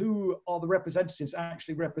 who are the representatives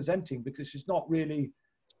actually representing? Because it's not really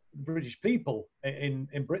the British people in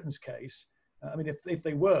Britain's case. I mean, if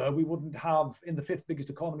they were, we wouldn't have, in the 5th biggest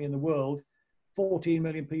economy in the world, 14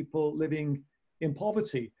 million people living in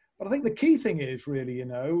poverty. But I think the key thing is really,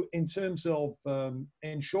 in terms of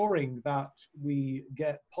ensuring that we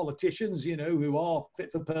get politicians, who are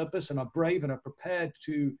fit for purpose and are brave and are prepared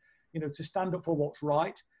to, to stand up for what's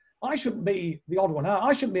right. I shouldn't be the odd one out.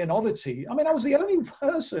 I shouldn't be an oddity. I mean, I was the only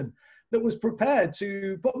person that was prepared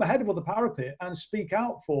to put my head above the parapet and speak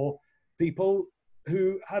out for people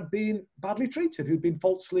who had been badly treated, who'd been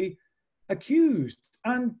falsely accused.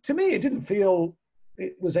 And to me, it didn't feel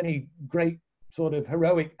it was any great sort of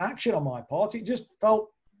heroic action on my part. It just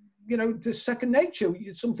felt, just second nature.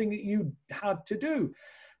 It's something that you had to do.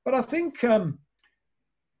 But I think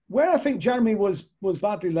where I think Jeremy was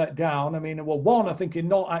badly let down, I mean, well, one, I think in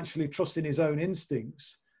not actually trusting his own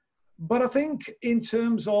instincts, but I think in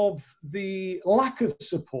terms of the lack of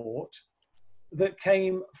support that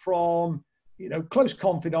came from, close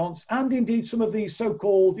confidants and indeed some of these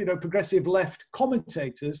so-called, progressive left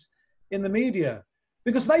commentators in the media,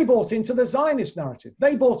 because they bought into the Zionist narrative.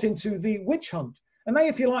 They bought into the witch hunt. And they,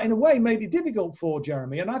 if you like, in a way, made it difficult for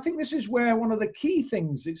Jeremy. And I think this is where one of the key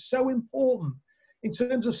things is so important in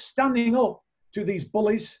terms of standing up to these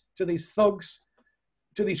bullies, to these thugs,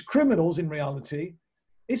 to these criminals in reality,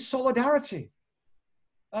 is solidarity.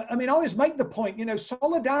 I mean, I always make the point,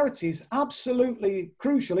 solidarity is absolutely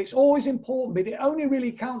crucial. It's always important, but it only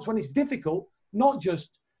really counts when it's difficult, not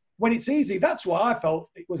just when it's easy. That's why I felt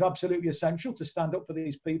it was absolutely essential to stand up for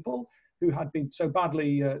these people who had been so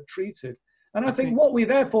badly treated. And I think what we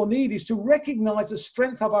therefore need is to recognize the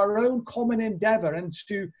strength of our own common endeavor and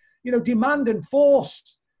to, demand and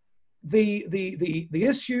force the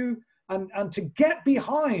issue and to get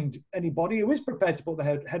behind anybody who is prepared to put the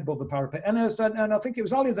head above the parapet. And I think it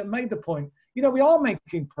was Ali that made the point, we are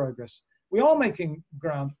making progress. We are making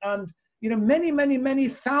ground. And, many, many, many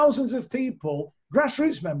thousands of people,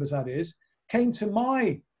 grassroots members that is, came to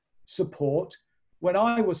my support when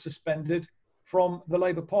I was suspended from the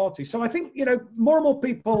Labour Party. So I think, more and more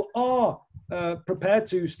people are prepared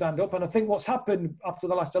to stand up. And I think what's happened after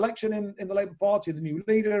the last election in the Labour Party, the new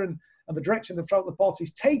leader and the direction the party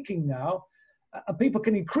is taking now, and people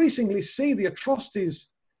can increasingly see the atrocities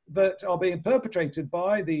that are being perpetrated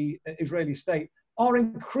by the Israeli state, are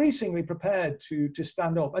increasingly prepared to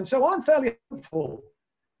stand up. And so I'm fairly hopeful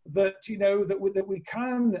that, that we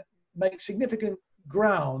can make significant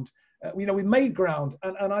ground. We made ground,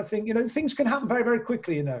 and I think, things can happen very, very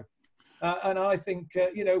quickly, and I think,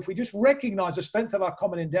 if we just recognize the strength of our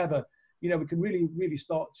common endeavor, we can really, really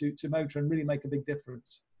start to motor and really make a big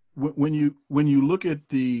difference. When you look at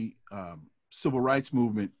the civil rights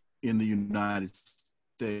movement in the United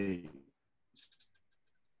States,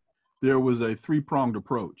 there was a three-pronged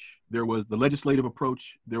approach. There was the legislative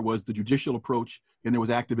approach, there was the judicial approach, and there was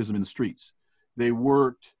activism in the streets. They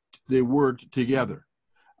worked together.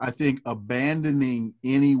 I think abandoning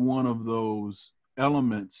any one of those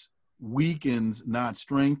elements weakens, not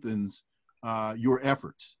strengthens your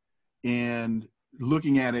efforts. And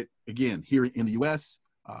looking at it again, here in the US,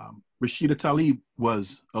 Rashida Tlaib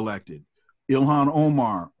was elected. Ilhan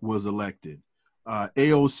Omar was elected,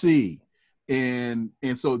 AOC, and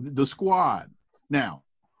so the squad. Now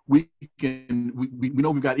we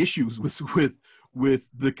know we've got issues with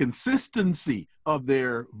the consistency of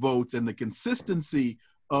their votes and the consistency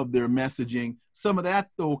of their messaging. Some of that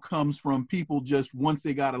though comes from people just once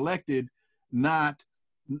they got elected, not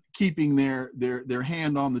keeping their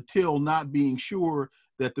hand on the till, not being sure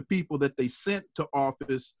that the people that they sent to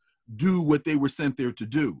office do what they were sent there to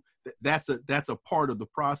do. That's a part of the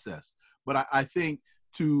process. But I think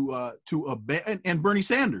and Bernie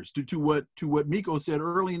Sanders, to what Miko said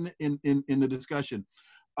early in the discussion,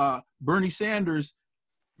 Bernie Sanders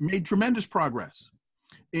made tremendous progress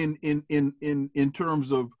in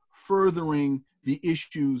terms of furthering the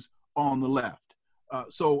issues on the left.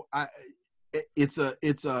 So it's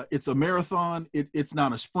a marathon. It's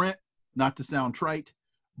not a sprint, not to sound trite,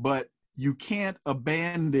 but you can't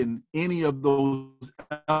abandon any of those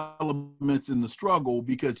elements in the struggle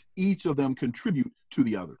because each of them contribute to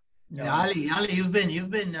the other. Yeah, Ali, you've been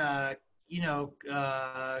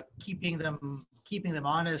keeping them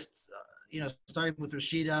honest. Starting with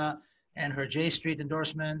Rashida and her J Street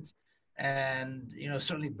endorsement, and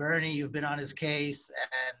certainly Bernie, you've been on his case,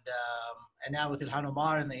 and now with Ilhan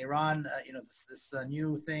Omar and the Iran, this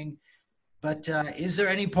new thing. But is there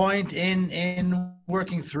any point in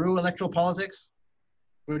working through electoral politics?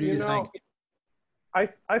 What do you think?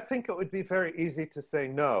 I think it would be very easy to say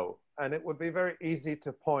no, and it would be very easy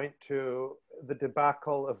to point to the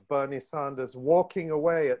debacle of Bernie Sanders walking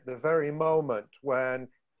away at the very moment when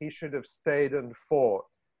he should have stayed and fought,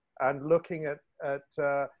 and looking at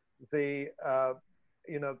the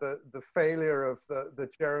failure of the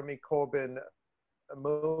Jeremy Corbyn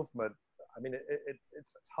movement. I mean,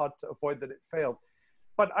 it's hard to avoid that it failed,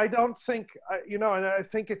 but I don't think, and I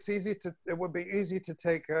think it would be easy to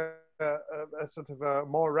take a sort of a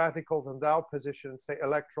more radical than thou position and say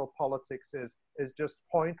electoral politics is just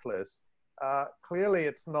pointless. Clearly,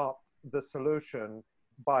 it's not the solution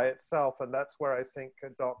by itself, and that's where I think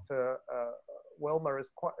Dr. Wilmer is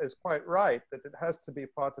quite right, that it has to be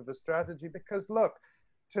part of a strategy. Because look,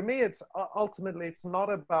 to me, ultimately it's not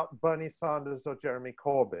about Bernie Sanders or Jeremy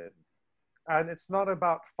Corbyn. And it's not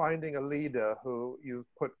about finding a leader who you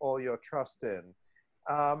put all your trust in.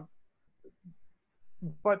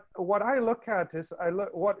 But what I look at is,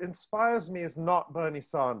 what inspires me is not Bernie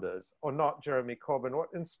Sanders or not Jeremy Corbyn. What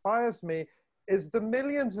inspires me is the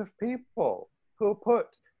millions of people who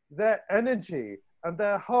put their energy and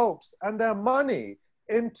their hopes and their money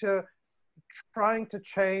into trying to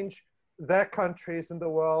change their countries in the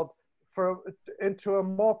world into a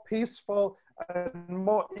more peaceful and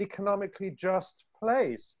more economically just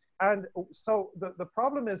place. And so the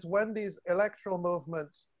problem is, when these electoral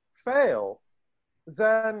movements fail,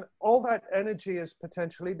 then all that energy is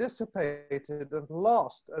potentially dissipated and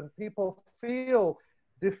lost, and people feel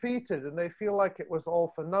defeated and they feel like it was all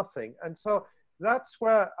for nothing. And so that's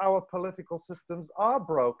where our political systems are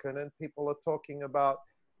broken, and people are talking about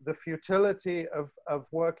the futility of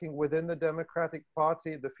working within the Democratic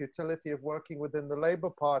Party, the futility of working within the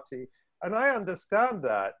Labour Party. And I understand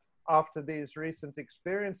that after these recent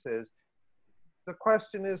experiences. The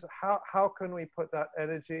question is, how can we put that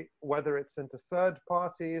energy, whether it's into third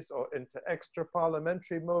parties or into extra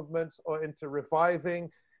parliamentary movements or into reviving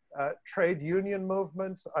trade union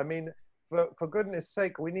movements? I mean, for goodness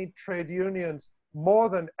sake, we need trade unions more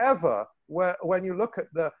than ever. When you look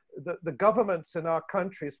at the governments in our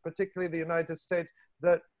countries, particularly the United States,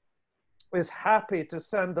 that is happy to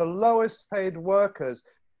send the lowest paid workers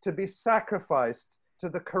to be sacrificed to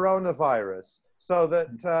the coronavirus, so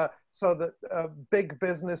that big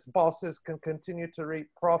business bosses can continue to reap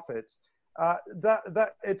profits.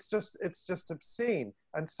 It's just obscene.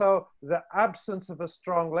 And so the absence of a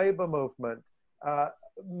strong labor movement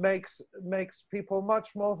makes people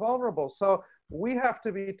much more vulnerable. So we have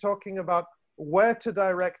to be talking about where to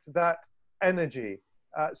direct that energy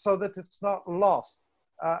so that it's not lost.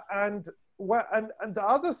 And the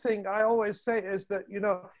other thing I always say is that,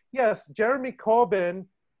 yes, Jeremy Corbyn,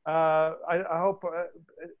 I hope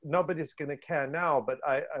nobody's going to care now, but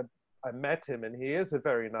I met him and he is a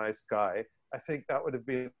very nice guy. I think that would have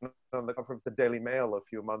been on the cover of the Daily Mail a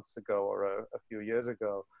few months ago or a few years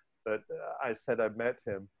ago, that I said I met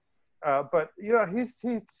him. But he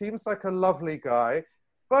seems like a lovely guy.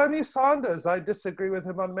 Bernie Sanders, I disagree with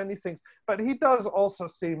him on many things, but he does also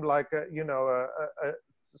seem like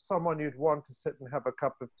someone you'd want to sit and have a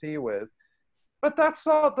cup of tea with. But that's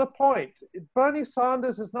not the point. Bernie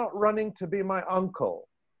Sanders is not running to be my uncle.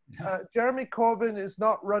 Jeremy Corbyn is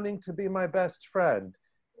not running to be my best friend.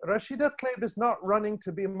 Rashida Tlaib is not running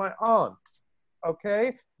to be my aunt.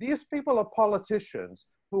 okay? These people are politicians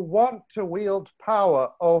who want to wield power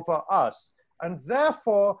over us. And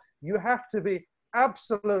therefore, you have to be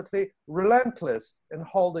absolutely relentless in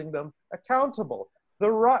holding them accountable.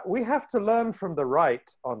 We have to learn from the right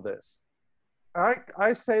on this.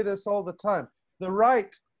 I say this all the time. The right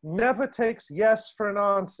never takes yes for an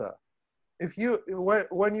answer.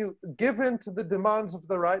 When you give in to the demands of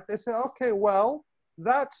the right, they say, okay, well,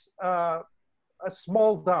 that's a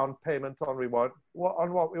small down payment on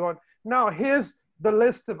what we want. Now, here's the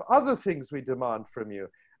list of other things we demand from you.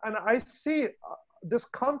 And I see this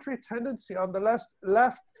contrary tendency on the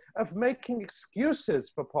left of making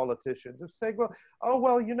excuses for politicians, of saying,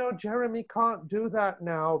 well, you know, Jeremy can't do that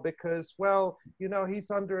now because, well, you know,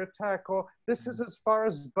 he's under attack, or this is as far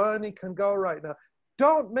as Bernie can go right now.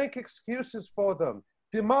 Don't make excuses for them.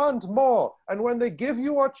 Demand more. And when they give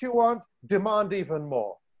you what you want, demand even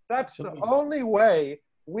more. That's the only way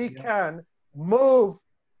we can move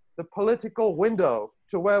the political window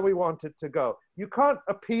to where we want it to go. You can't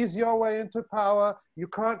appease your way into power. You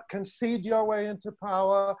can't concede your way into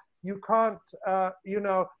power. You can't,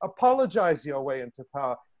 apologize your way into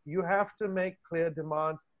power. You have to make clear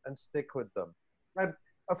demands and stick with them. And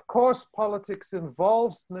of course, politics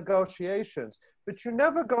involves negotiations, but you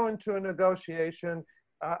never go into a negotiation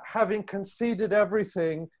having conceded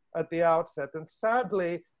everything at the outset. And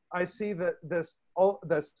sadly, I see that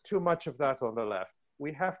there's too much of that on the left.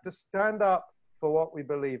 We have to stand up for what we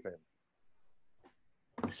believe in.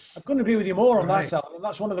 I couldn't agree with you more on that, Alan. And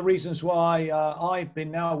that's one of the reasons why I've been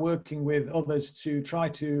now working with others to try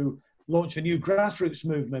to launch a new grassroots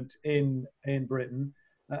movement in Britain.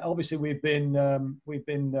 Obviously, we've been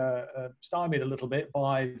stymied a little bit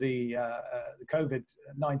by the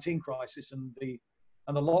COVID-19 crisis and the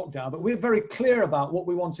lockdown, but we're very clear about what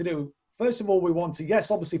we want to do. First of all, we want to, yes,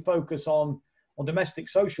 obviously focus on domestic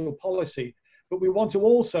social policy, but we want to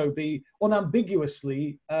also be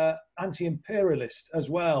unambiguously anti-imperialist as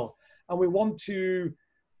well. And we want to,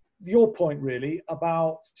 your point really,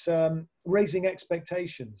 about raising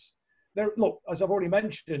expectations. Look, as I've already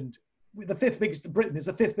mentioned, Britain is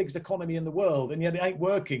the fifth biggest economy in the world, and yet it ain't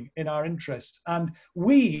working in our interests. And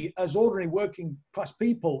we, as ordinary working class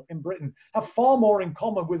people in Britain, have far more in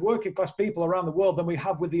common with working class people around the world than we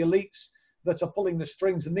have with the elites that are pulling the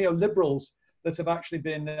strings, and neoliberals that have actually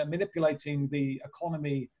been manipulating the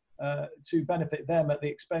economy to benefit them at the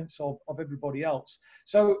expense of everybody else.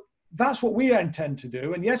 So that's what we intend to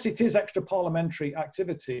do. And yes, it is extra parliamentary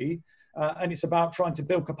activity, and it's about trying to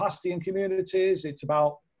build capacity in communities. It's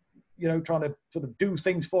about, trying to sort of do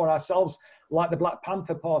things for ourselves, like the Black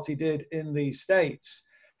Panther Party did in the States.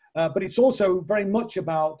 But it's also very much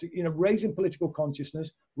about, raising political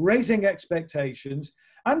consciousness, raising expectations,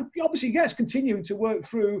 and obviously, yes, continuing to work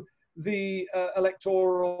through the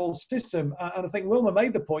electoral system. And I think Wilma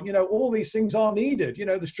made the point, all these things are needed,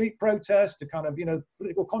 the street protest, the kind of,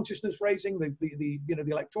 political consciousness raising, the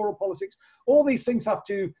electoral politics, all these things have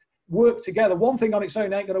to work together. One thing on its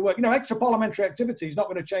own ain't going to work. Extra parliamentary activity is not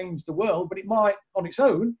going to change the world, but it might on its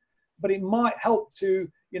own, but it might help to,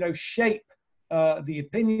 shape the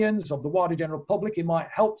opinions of the wider general public. It might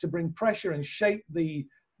help to bring pressure and shape the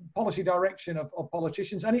policy direction of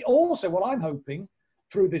politicians. And it also, what I'm hoping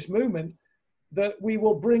through this movement, that we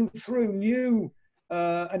will bring through new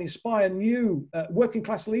and inspire new working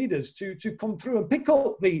class leaders to come through and pick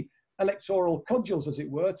up the electoral cudgels, as it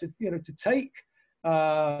were, to take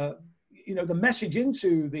the message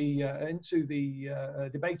into the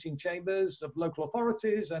debating chambers of local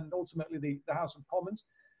authorities and ultimately the House of Commons,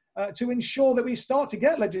 to ensure that we start to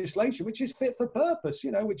get legislation which is fit for purpose,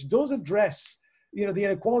 which does address the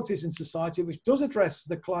inequalities in society, which does address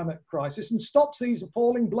the climate crisis and stops these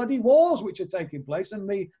appalling bloody wars which are taking place and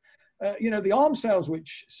the arms sales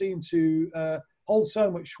which seem to hold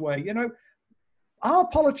so much sway. Our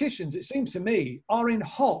politicians, it seems to me, are in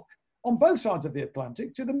hock on both sides of the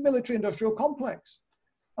Atlantic to the military-industrial complex,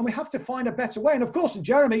 and we have to find a better way. And of course,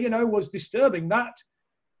 Jeremy, was disturbing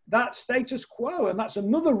that status quo, and that's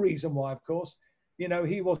another reason why, of course,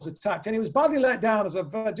 he was attacked, and he was badly let down, as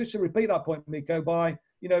I've just to repeat that point, Miko, by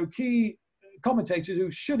key commentators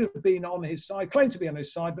who should have been on his side, claimed to be on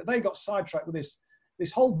his side, but they got sidetracked with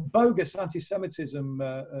this whole bogus anti-Semitism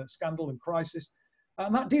scandal and crisis,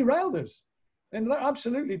 and that derailed us, and that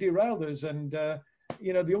absolutely derailed us. And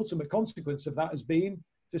the ultimate consequence of that has been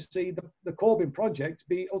to see the Corbyn project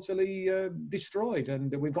be utterly destroyed,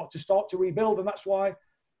 and we've got to start to rebuild, and that's why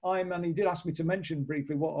and he did ask me to mention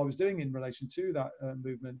briefly what I was doing in relation to that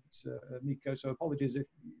movement, Miko, so apologies if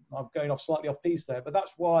I'm going off slightly off piece there, but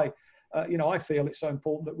that's why, I feel it's so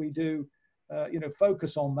important that we do,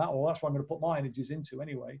 focus on that, or that's what I'm going to put my energies into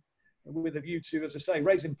anyway, with a view to, as I say,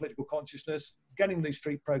 raising political consciousness, getting these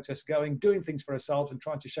street protests going, doing things for ourselves, and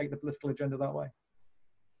trying to shape the political agenda that way.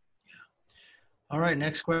 All right,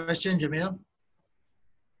 next question, Jamil.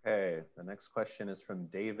 Okay, the next question is from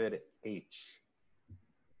David H.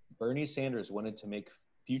 Bernie Sanders wanted to make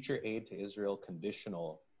future aid to Israel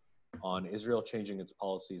conditional on Israel changing its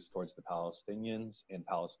policies towards the Palestinians and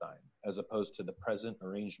Palestine, as opposed to the present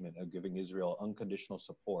arrangement of giving Israel unconditional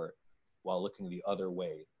support while looking the other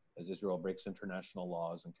way as Israel breaks international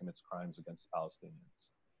laws and commits crimes against the Palestinians.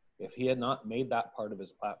 If he had not made that part of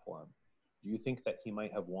his platform, do you think that he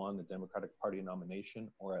might have won the Democratic Party nomination,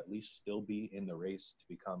 or at least still be in the race to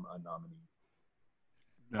become a nominee?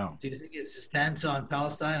 No. Do you think his stance on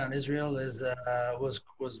Palestine, on Israel, was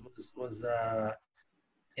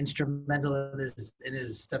instrumental in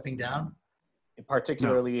his stepping down?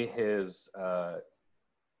 Particularly his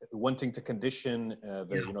wanting to condition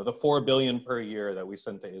the $4 billion per year that we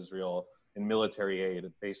sent to Israel in military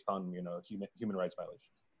aid based on human rights violations.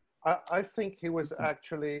 I think he was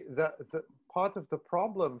actually the part of the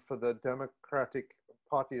problem for the Democratic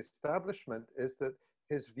Party establishment is that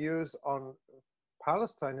his views on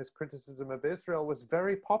Palestine, his criticism of Israel, was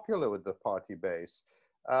very popular with the party base.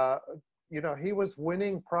 He was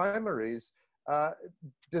winning primaries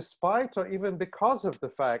despite or even because of the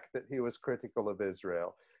fact that he was critical of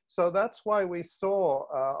Israel. So that's why we saw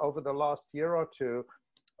over the last year or two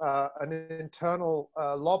an internal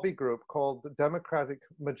lobby group called the Democratic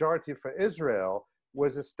Majority for Israel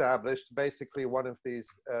was established, basically one of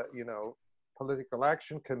these, political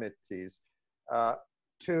action committees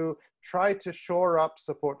to try to shore up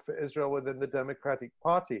support for Israel within the Democratic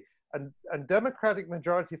Party. And Democratic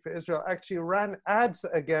Majority for Israel actually ran ads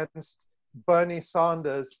against Bernie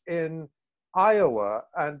Sanders in Iowa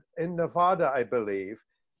and in Nevada, I believe.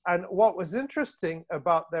 And what was interesting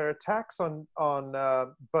about their attacks on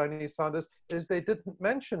Bernie Sanders is they didn't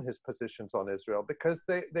mention his positions on Israel because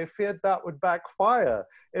they feared that would backfire.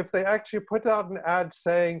 If they actually put out an ad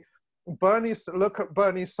saying, look at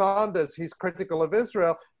Bernie Sanders, he's critical of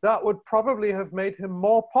Israel, that would probably have made him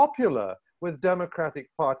more popular with Democratic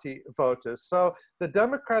Party voters. So the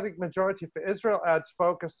Democratic Majority for Israel ads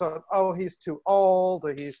focused on, oh, he's too old,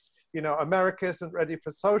 or America isn't ready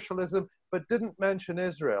for socialism, but didn't mention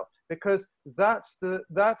Israel, because that's the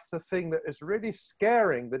thing that is really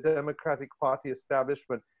scaring the Democratic Party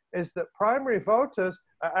establishment, is that primary voters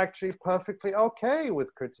are actually perfectly okay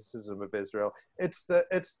with criticism of Israel. It's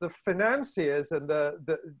the financiers and the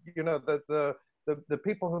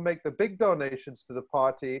people who make the big donations to the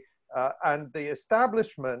party and the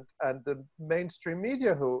establishment and the mainstream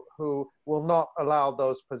media who will not allow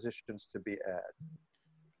those positions to be aired.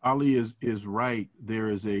 Ali is right. There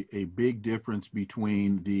is a big difference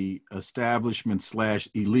between the establishment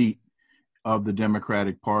 / elite of the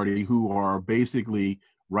Democratic Party, who are basically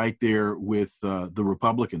right there with the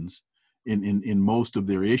Republicans in most of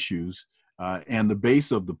their issues, and the base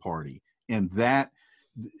of the party, and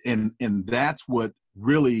that's what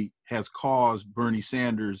really has caused Bernie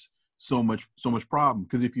Sanders so much problem.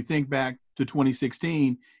 Because if you think back to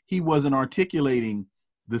 2016, he wasn't articulating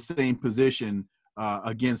the same position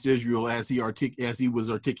against Israel as he was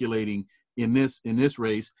articulating in this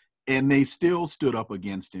race, and they still stood up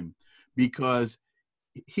against him because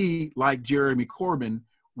he, like Jeremy Corbyn,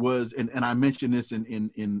 was, and I mentioned this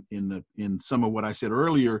in some of what I said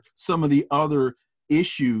earlier, some of the other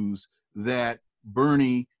issues that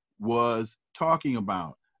Bernie was talking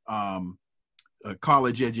about,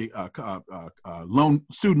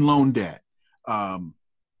 student loan debt,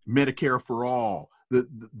 Medicare for all,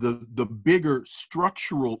 the bigger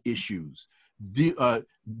structural issues,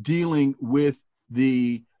 dealing with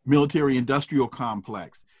the military-industrial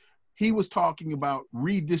complex. He was talking about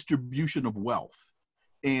redistribution of wealth,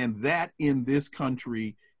 and that in this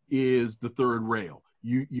country is the third rail.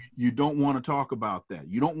 You don't want to talk about that.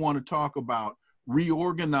 You don't want to talk about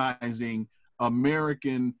reorganizing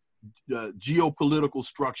American geopolitical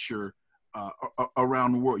structure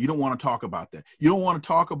around the world. You don't want to talk about that. You don't want to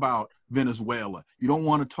talk about Venezuela. You don't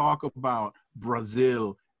want to talk about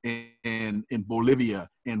Brazil and Bolivia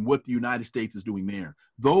and what the United States is doing there.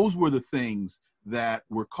 Those were the things that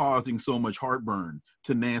were causing so much heartburn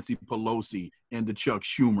to Nancy Pelosi and to Chuck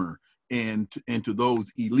Schumer and to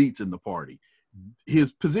those elites in the party.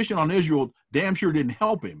 His position on Israel damn sure didn't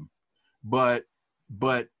help him, but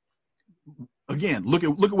again, look at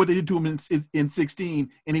what they did to him in 16,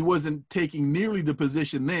 and he wasn't taking nearly the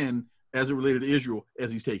position then as it related to Israel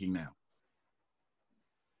as he's taking now.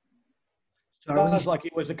 Sounds like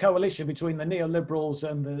it was a coalition between the neoliberals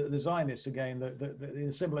and the Zionists again, in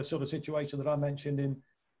a similar sort of situation that I mentioned in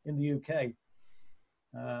the UK.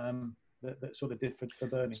 that sort of did for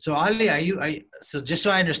Bernie. So Ali, so just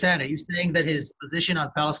so I understand, are you saying that his position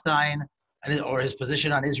on Palestine or his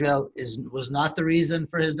position on Israel was not the reason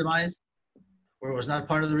for his demise, or was not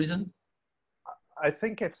part of the reason? I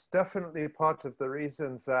think it's definitely part of the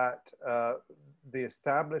reason that the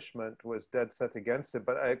establishment was dead set against it.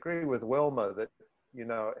 But I agree with Wilma that, you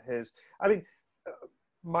know,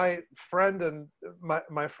 my friend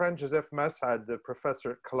Joseph Massad, the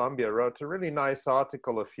professor at Columbia, wrote a really nice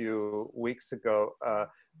article a few weeks ago,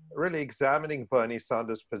 really examining Bernie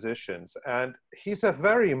Sanders' positions. And he's a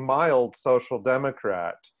very mild social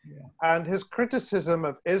democrat. Yeah. And his criticism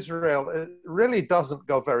of Israel really doesn't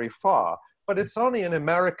go very far. But it's only in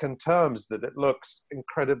American terms that it looks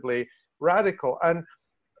incredibly radical. And,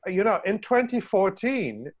 you know, in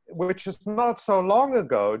 2014, which is not so long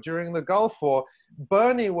ago, during the Gulf War,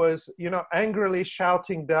 Bernie was, you know, angrily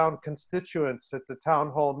shouting down constituents at the town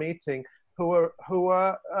hall meeting who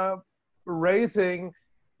were raising,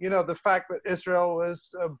 you know, the fact that Israel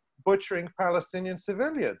was butchering Palestinian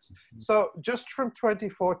civilians. So just from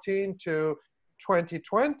 2014 to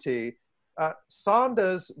 2020,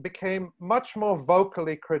 Sanders became much more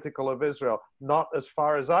vocally critical of Israel, not as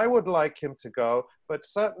far as I would like him to go, but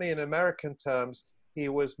certainly in American terms, he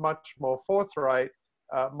was much more forthright,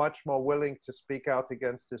 much more willing to speak out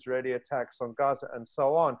against Israeli attacks on Gaza and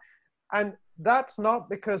so on. And that's not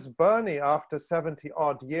because Bernie, after 70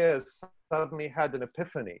 odd years, suddenly had an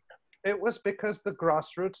epiphany. It was because the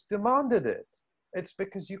grassroots demanded it. It's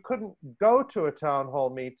because you couldn't go to a town hall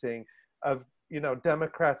meeting of, you know,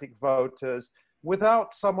 Democratic voters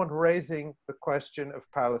without someone raising the question of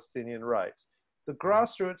Palestinian rights. The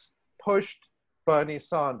grassroots pushed Bernie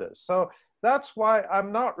Sanders. So that's why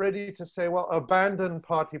I'm not ready to say, well, abandon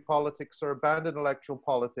party politics or abandon electoral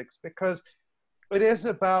politics, because it is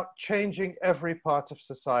about changing every part of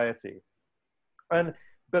society. And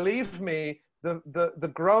believe me,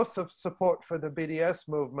 the growth of support for the BDS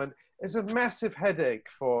movement is a massive headache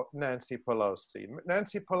for Nancy Pelosi.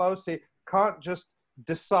 Nancy Pelosi can't just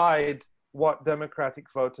decide what Democratic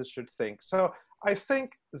voters should think. So I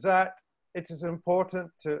think that it is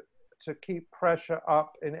important to keep pressure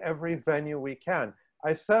up in every venue we can.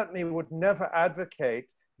 I certainly would never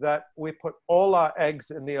advocate that we put all our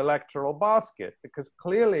eggs in the electoral basket, because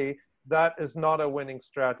clearly that is not a winning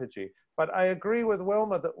strategy. But I agree with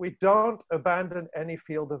Wilma that we don't abandon any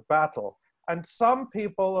field of battle. And some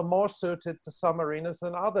people are more suited to some arenas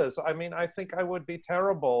than others. I mean, I think I would be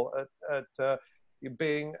terrible at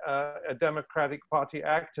being a Democratic Party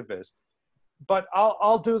activist. But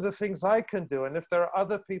I'll do the things I can do. And if there are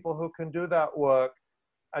other people who can do that work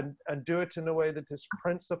and do it in a way that is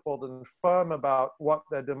principled and firm about what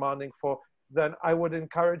they're demanding for, then I would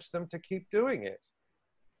encourage them to keep doing it.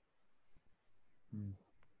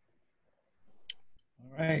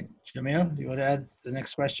 All right, Jamil, do you want to add the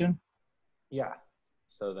next question? Yeah.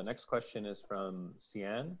 So the next question is from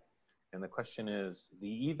Cian. And the question is,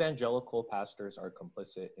 the evangelical pastors are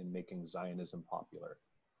complicit in making Zionism popular.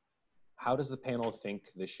 How does the panel think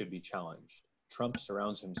this should be challenged? Trump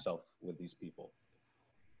surrounds himself with these people.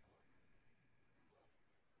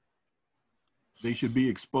 They should be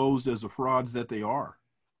exposed as the frauds that they are,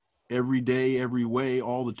 every day, every way,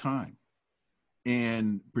 all the time.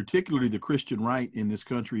 And particularly the Christian right in this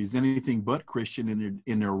country is anything but Christian,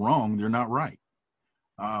 and they're wrong. They're not right.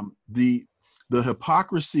 The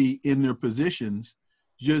hypocrisy in their positions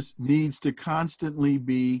just needs to constantly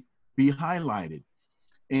be highlighted.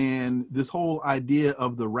 And this whole idea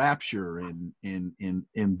of the rapture and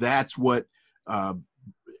that's what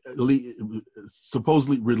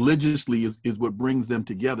supposedly religiously is what brings them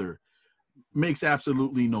together makes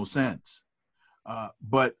absolutely no sense.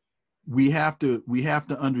 But we have to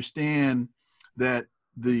understand that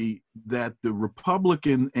the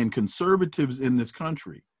Republican and conservatives in this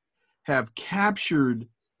country have captured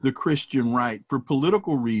the Christian right for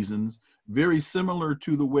political reasons, very similar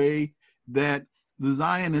to the way that the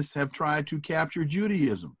Zionists have tried to capture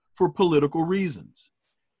Judaism for political reasons.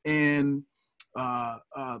 And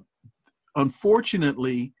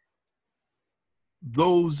unfortunately,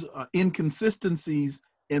 those inconsistencies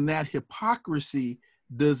and that hypocrisy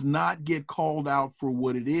does not get called out for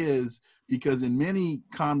what it is, because in many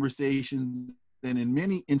conversations and in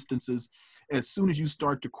many instances, as soon as you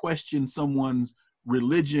start to question someone's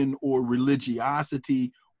religion or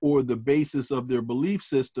religiosity or the basis of their belief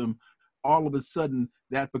system, all of a sudden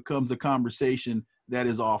that becomes a conversation that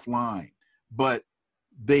is offline. But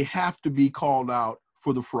they have to be called out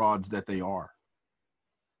for the frauds that they are.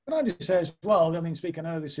 Can I just say as well, I mean, speaking,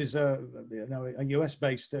 I know this is a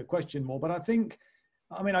US-based question more, but I think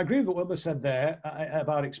I mean, I agree with what Wilbur said there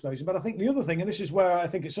about exposure, but I think the other thing, and this is where I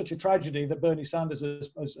think it's such a tragedy that Bernie Sanders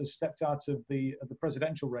has stepped out of the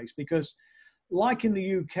presidential race, because like in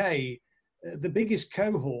the UK, the biggest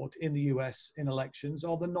cohort in the US in elections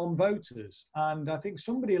are the non-voters. And I think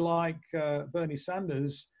somebody like Bernie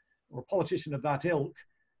Sanders, or a politician of that ilk,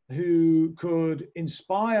 who could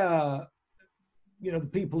inspire, you know, the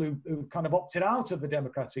people who kind of opted out of the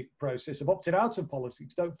democratic process, have opted out of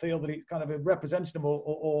politics, don't feel that it's kind of a representative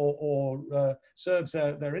or serves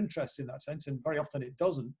their interests in that sense, and very often it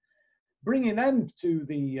doesn't. Bringing them to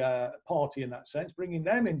the party in that sense, bringing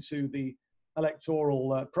them into the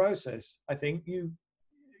electoral process, I think you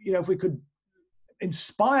know, if we could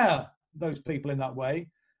inspire those people in that way,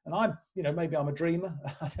 and I, you know, maybe I'm a dreamer,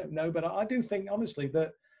 I don't know, but I do think honestly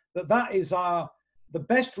that that is the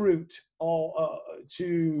best route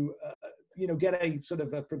to you know, get a sort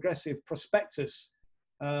of a progressive prospectus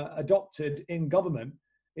adopted in government,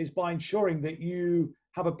 is by ensuring that you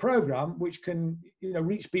have a program which can, you know,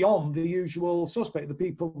 reach beyond the usual suspect, the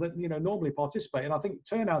people that, you know, normally participate. And I think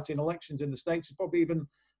turnout in elections in the States is probably even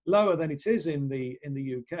lower than it is in the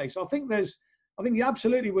UK. So I think you're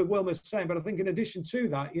absolutely with Wilmer's saying, but I think in addition to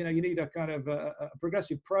that, you know, you need a kind of a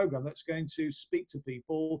progressive program that's going to speak to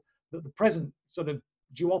people that the present sort of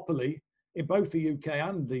duopoly in both the UK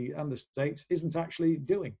and the States isn't actually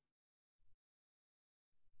doing.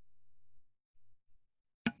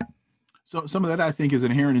 So some of that, I think, is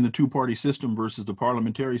inherent in the two-party system versus the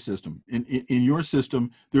parliamentary system. In your system,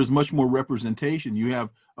 there's much more representation. You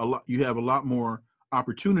have a lot more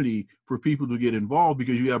opportunity for people to get involved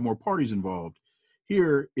because you have more parties involved.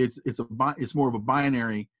 Here, it's more of a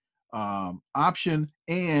binary option.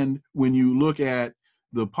 And when you look at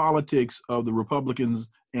the politics of the Republicans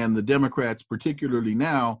and the Democrats, particularly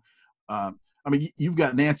now, I mean, you've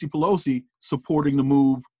got Nancy Pelosi supporting the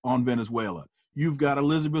move on Venezuela. You've got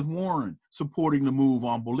Elizabeth Warren supporting the move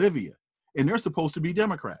on Bolivia, and they're supposed to be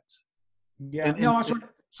Democrats. Yeah,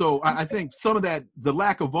 So I think some of that, the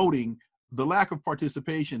lack of voting, the lack of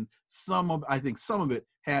participation, I think some of it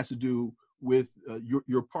has to do with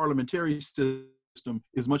your parliamentary system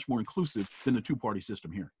is much more inclusive than the two-party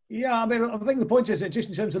system here. Yeah, I mean, I think the point is that just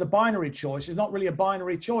in terms of the binary choice, it's not really a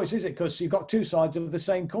binary choice, is it? Because you've got two sides of the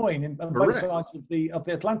same coin, and both sides of the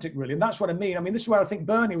Atlantic, really. And that's what I mean. I mean, this is where I think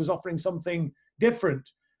Bernie was offering something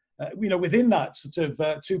different, you know, within that sort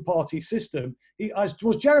of two-party system. As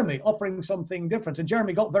was Jeremy offering something different, and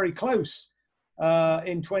Jeremy got very close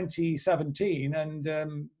in 2017,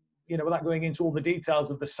 and you know, without going into all the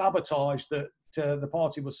details of the sabotage that the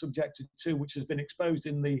party was subjected to, which has been exposed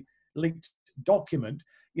in the leaked document.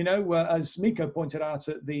 You know, as Miko pointed out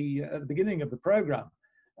at the beginning of the program,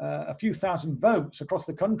 a few thousand votes across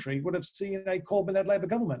the country would have seen a Corbyn-led Labour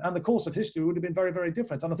government, and the course of history would have been very, very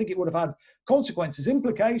different. And I think it would have had consequences,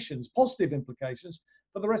 implications, positive implications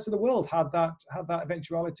for the rest of the world had that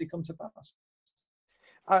eventuality come to pass.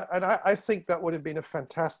 I think that would have been a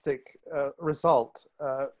fantastic result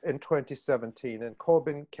in 2017. And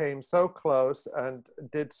Corbyn came so close and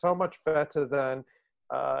did so much better than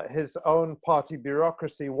his own party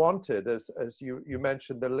bureaucracy wanted, as you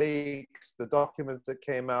mentioned, the leaks, the documents that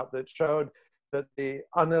came out that showed that the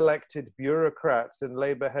unelected bureaucrats in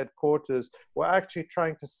Labour headquarters were actually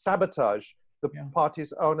trying to sabotage the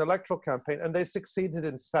party's own electoral campaign, and they succeeded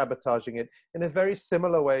in sabotaging it in a very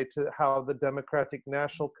similar way to how the Democratic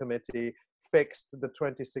National Committee fixed the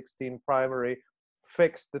 2016 primary,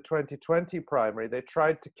 fixed the 2020 primary. They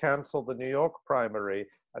tried to cancel the New York primary,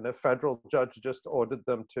 and a federal judge just ordered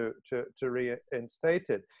them to reinstate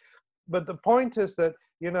it. But the point is that,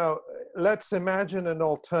 you know, let's imagine an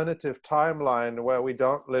alternative timeline where we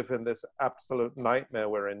don't live in this absolute nightmare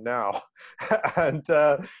we're in now. And,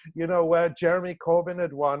 you know, where Jeremy Corbyn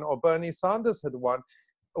had won or Bernie Sanders had won.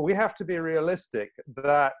 We have to be realistic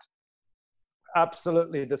that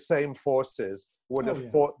absolutely the same forces would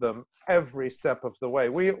have fought them every step of the way.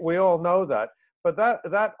 We all know that. But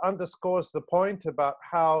that underscores the point about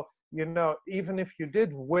how, you know, even if you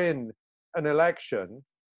did win an election,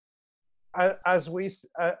 as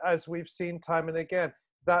we've seen time and again,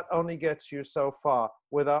 that only gets you so far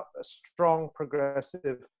without strong,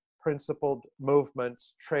 progressive, principled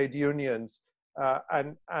movements, trade unions,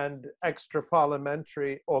 and extra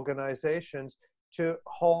parliamentary organizations to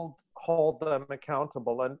hold them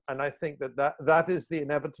accountable. And I think that is the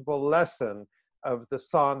inevitable lesson of the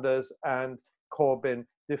Sanders and Corbyn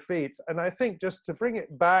defeats. And I think, just to bring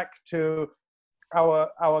it back to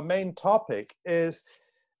our main topic, is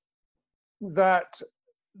that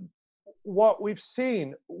what we've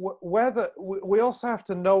seen, whether we also have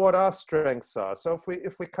to know what our strengths are. So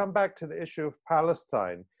if we come back to the issue of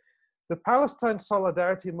Palestine, the Palestine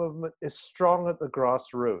Solidarity Movement is strong at the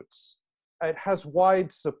grassroots. It has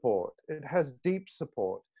wide support. It has deep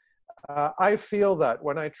support. I feel that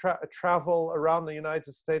when I travel around the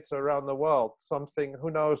United States or around the world, something, who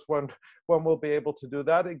knows when we'll be able to do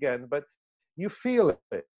that again, but you feel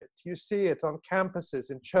it. You see it on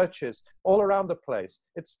campuses, in churches, all around the place.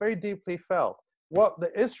 It's very deeply felt. What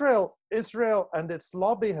the Israel and its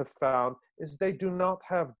lobby have found is they do not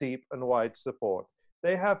have deep and wide support.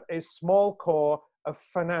 They have a small core of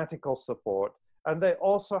fanatical support, and they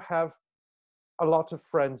also have a lot of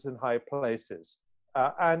friends in high places.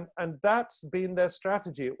 And that's been their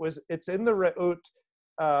strategy. It's in the Re'ut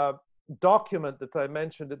document that I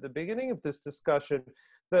mentioned at the beginning of this discussion,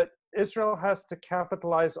 that Israel has to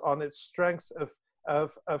capitalize on its strengths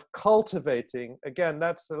of cultivating, again,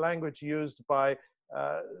 that's the language used by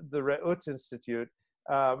the Re'ut Institute,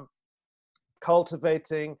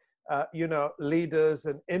 cultivating leaders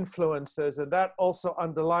and influencers, and that also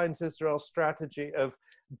underlines Israel's strategy of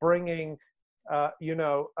bringing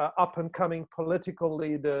up-and-coming political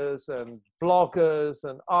leaders and bloggers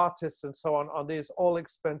and artists and so on these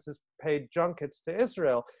all-expenses-paid junkets to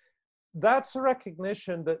Israel. That's a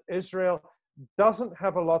recognition that Israel doesn't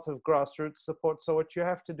have a lot of grassroots support. So what you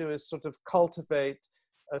have to do is sort of cultivate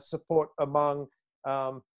support among,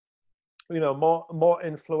 more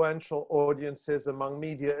influential audiences, among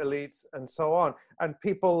media elites and so on. And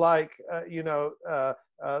people like,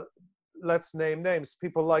 let's name names,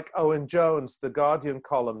 people like Owen Jones, the Guardian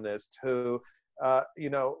columnist, who,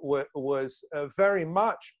 was very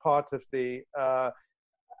much part of the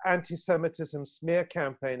anti-Semitism smear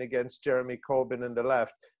campaign against Jeremy Corbyn and the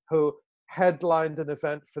left, who headlined an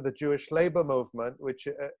event for the Jewish labor movement, which,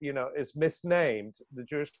 is misnamed. The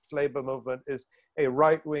Jewish labor movement is a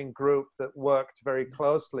right-wing group that worked very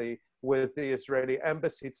closely with the Israeli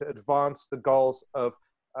embassy to advance the goals of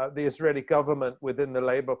the Israeli government within the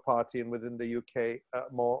Labour Party and within the UK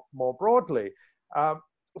more broadly.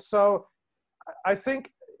 So I think,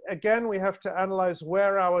 again, we have to analyze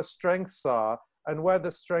where our strengths are and where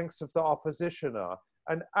the strengths of the opposition are.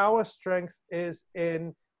 And our strength is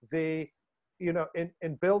in the,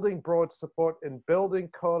 in building broad support, in building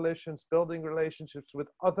coalitions, building relationships with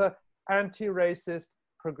other anti-racist,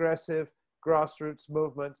 progressive, grassroots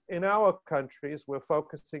movements in our countries. We're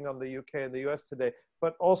focusing on the UK and the US today,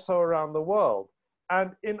 but also around the world.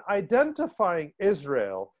 And in identifying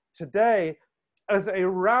Israel today as a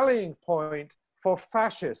rallying point for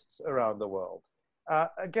fascists around the world.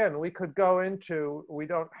 Again, we could go into, we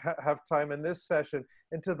don't have time in this session,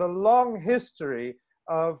 into the long history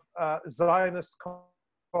of Zionist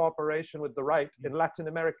cooperation with the right in Latin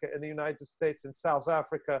America, in the United States, in South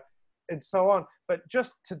Africa, and so on. But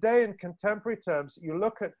just today in contemporary terms, you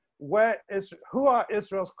look at who are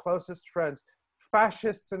Israel's closest friends?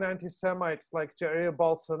 Fascists and anti-Semites like Jair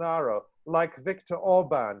Bolsonaro, like Viktor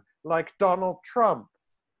Orban, like Donald Trump,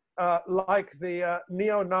 like the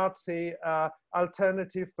neo-Nazi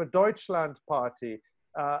Alternative for Deutschland party,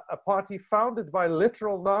 a party founded by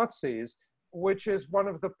literal Nazis, which is one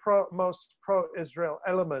of the most pro-Israel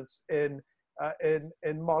elements in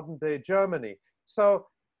modern-day Germany. So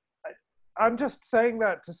I'm just saying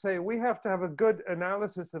that to say we have to have a good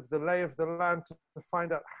analysis of the lay of the land to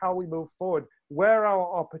find out how we move forward, where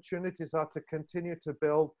our opportunities are to continue to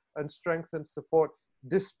build and strengthen support,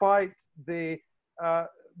 despite the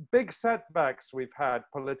big setbacks we've had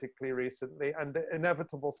politically recently and the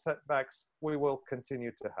inevitable setbacks we will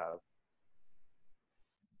continue to have.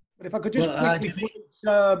 But if I could just quickly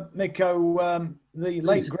quote Miko, the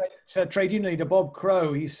late great trade union leader Bob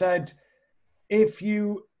Crow, he said, if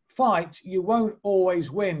you fight, you won't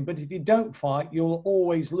always win, but if you don't fight, you'll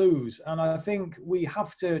always lose. And I think we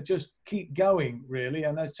have to just keep going, really.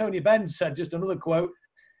 And as Tony Benn said, just another quote,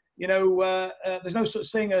 there's no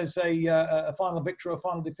such thing as a final victory or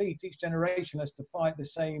final defeat. Each generation has to fight the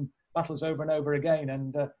same battles over and over again.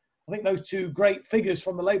 And I think those two great figures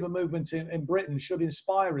from the Labour movement in Britain should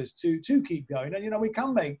inspire us to keep going. And we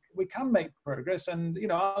can make progress. And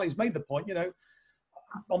Ali's made the point.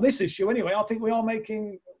 On this issue anyway, I think we are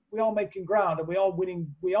making ground, and we are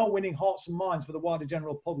winning hearts and minds for the wider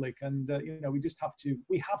general public. And we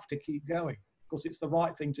have to keep going, because it's the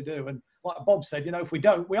right thing to do. And like Bob said, if we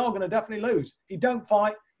don't, we are going to definitely lose. If you don't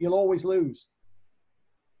fight, you'll always lose.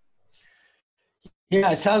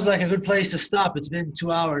 Yeah, it sounds like a good place to stop. It's been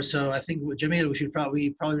 2 hours, so I think, Jamil,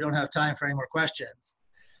 we probably don't have time for any more questions.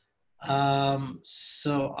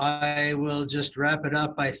 So I will just wrap it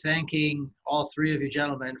up by thanking all three of you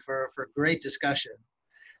gentlemen for great discussion.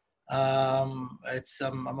 I'm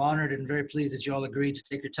honored and very pleased that you all agreed to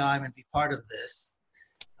take your time and be part of this.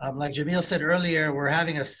 Like Jamil said earlier, we're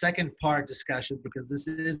having a second part discussion because this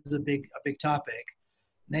is a big topic.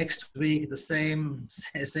 Next week, the same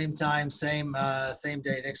time, same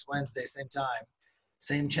day, next Wednesday, same time,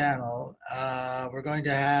 same channel. We're going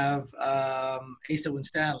to have Asa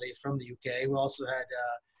Winstanley from the UK, who also had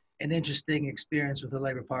an interesting experience with the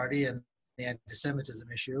Labour Party and the anti-Semitism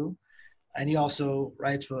issue. And he also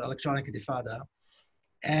writes for Electronic Intifada.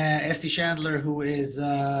 Esty Chandler, who is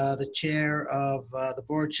the chair of the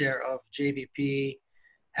board chair of JVP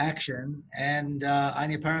Action, and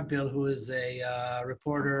Anya Parampil, who is a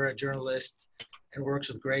reporter, a journalist, and works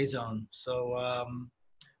with Grey Zone. So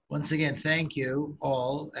once again, thank you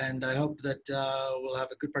all, and I hope that we'll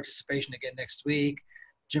have a good participation again next week.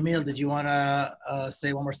 Jamil, did you want to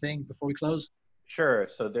say one more thing before we close? Sure.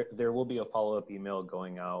 So there will be a follow-up email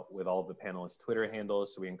going out with all of the panelists' Twitter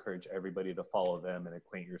handles. So we encourage everybody to follow them and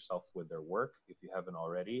acquaint yourself with their work if you haven't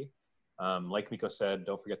already. Like Miko said,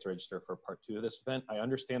 don't forget to register for part 2 of this event. I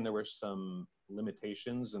understand there were some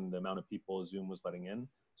limitations in the amount of people Zoom was letting in.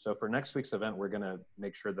 So for next week's event, we're going to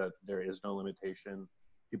make sure that there is no limitation.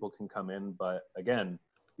 People can come in. But again,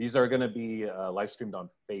 these are going to be live streamed on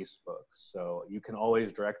Facebook. So you can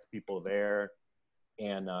always direct people there.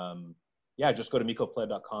 And yeah, just go to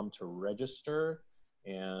mikopled.com to register.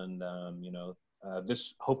 And,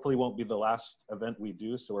 this hopefully won't be the last event we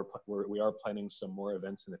do. So we are planning some more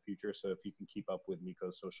events in the future. So if you can keep up with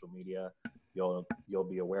Miko's social media, you'll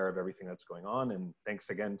be aware of everything that's going on. And thanks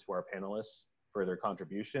again to our panelists for their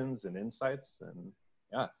contributions and insights. And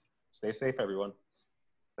yeah, stay safe, everyone.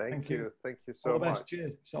 Thank you. Thank you so All the best. much.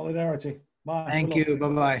 Cheers. Solidarity. Bye. Thank you.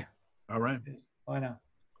 Bye-bye. All right. Bye now.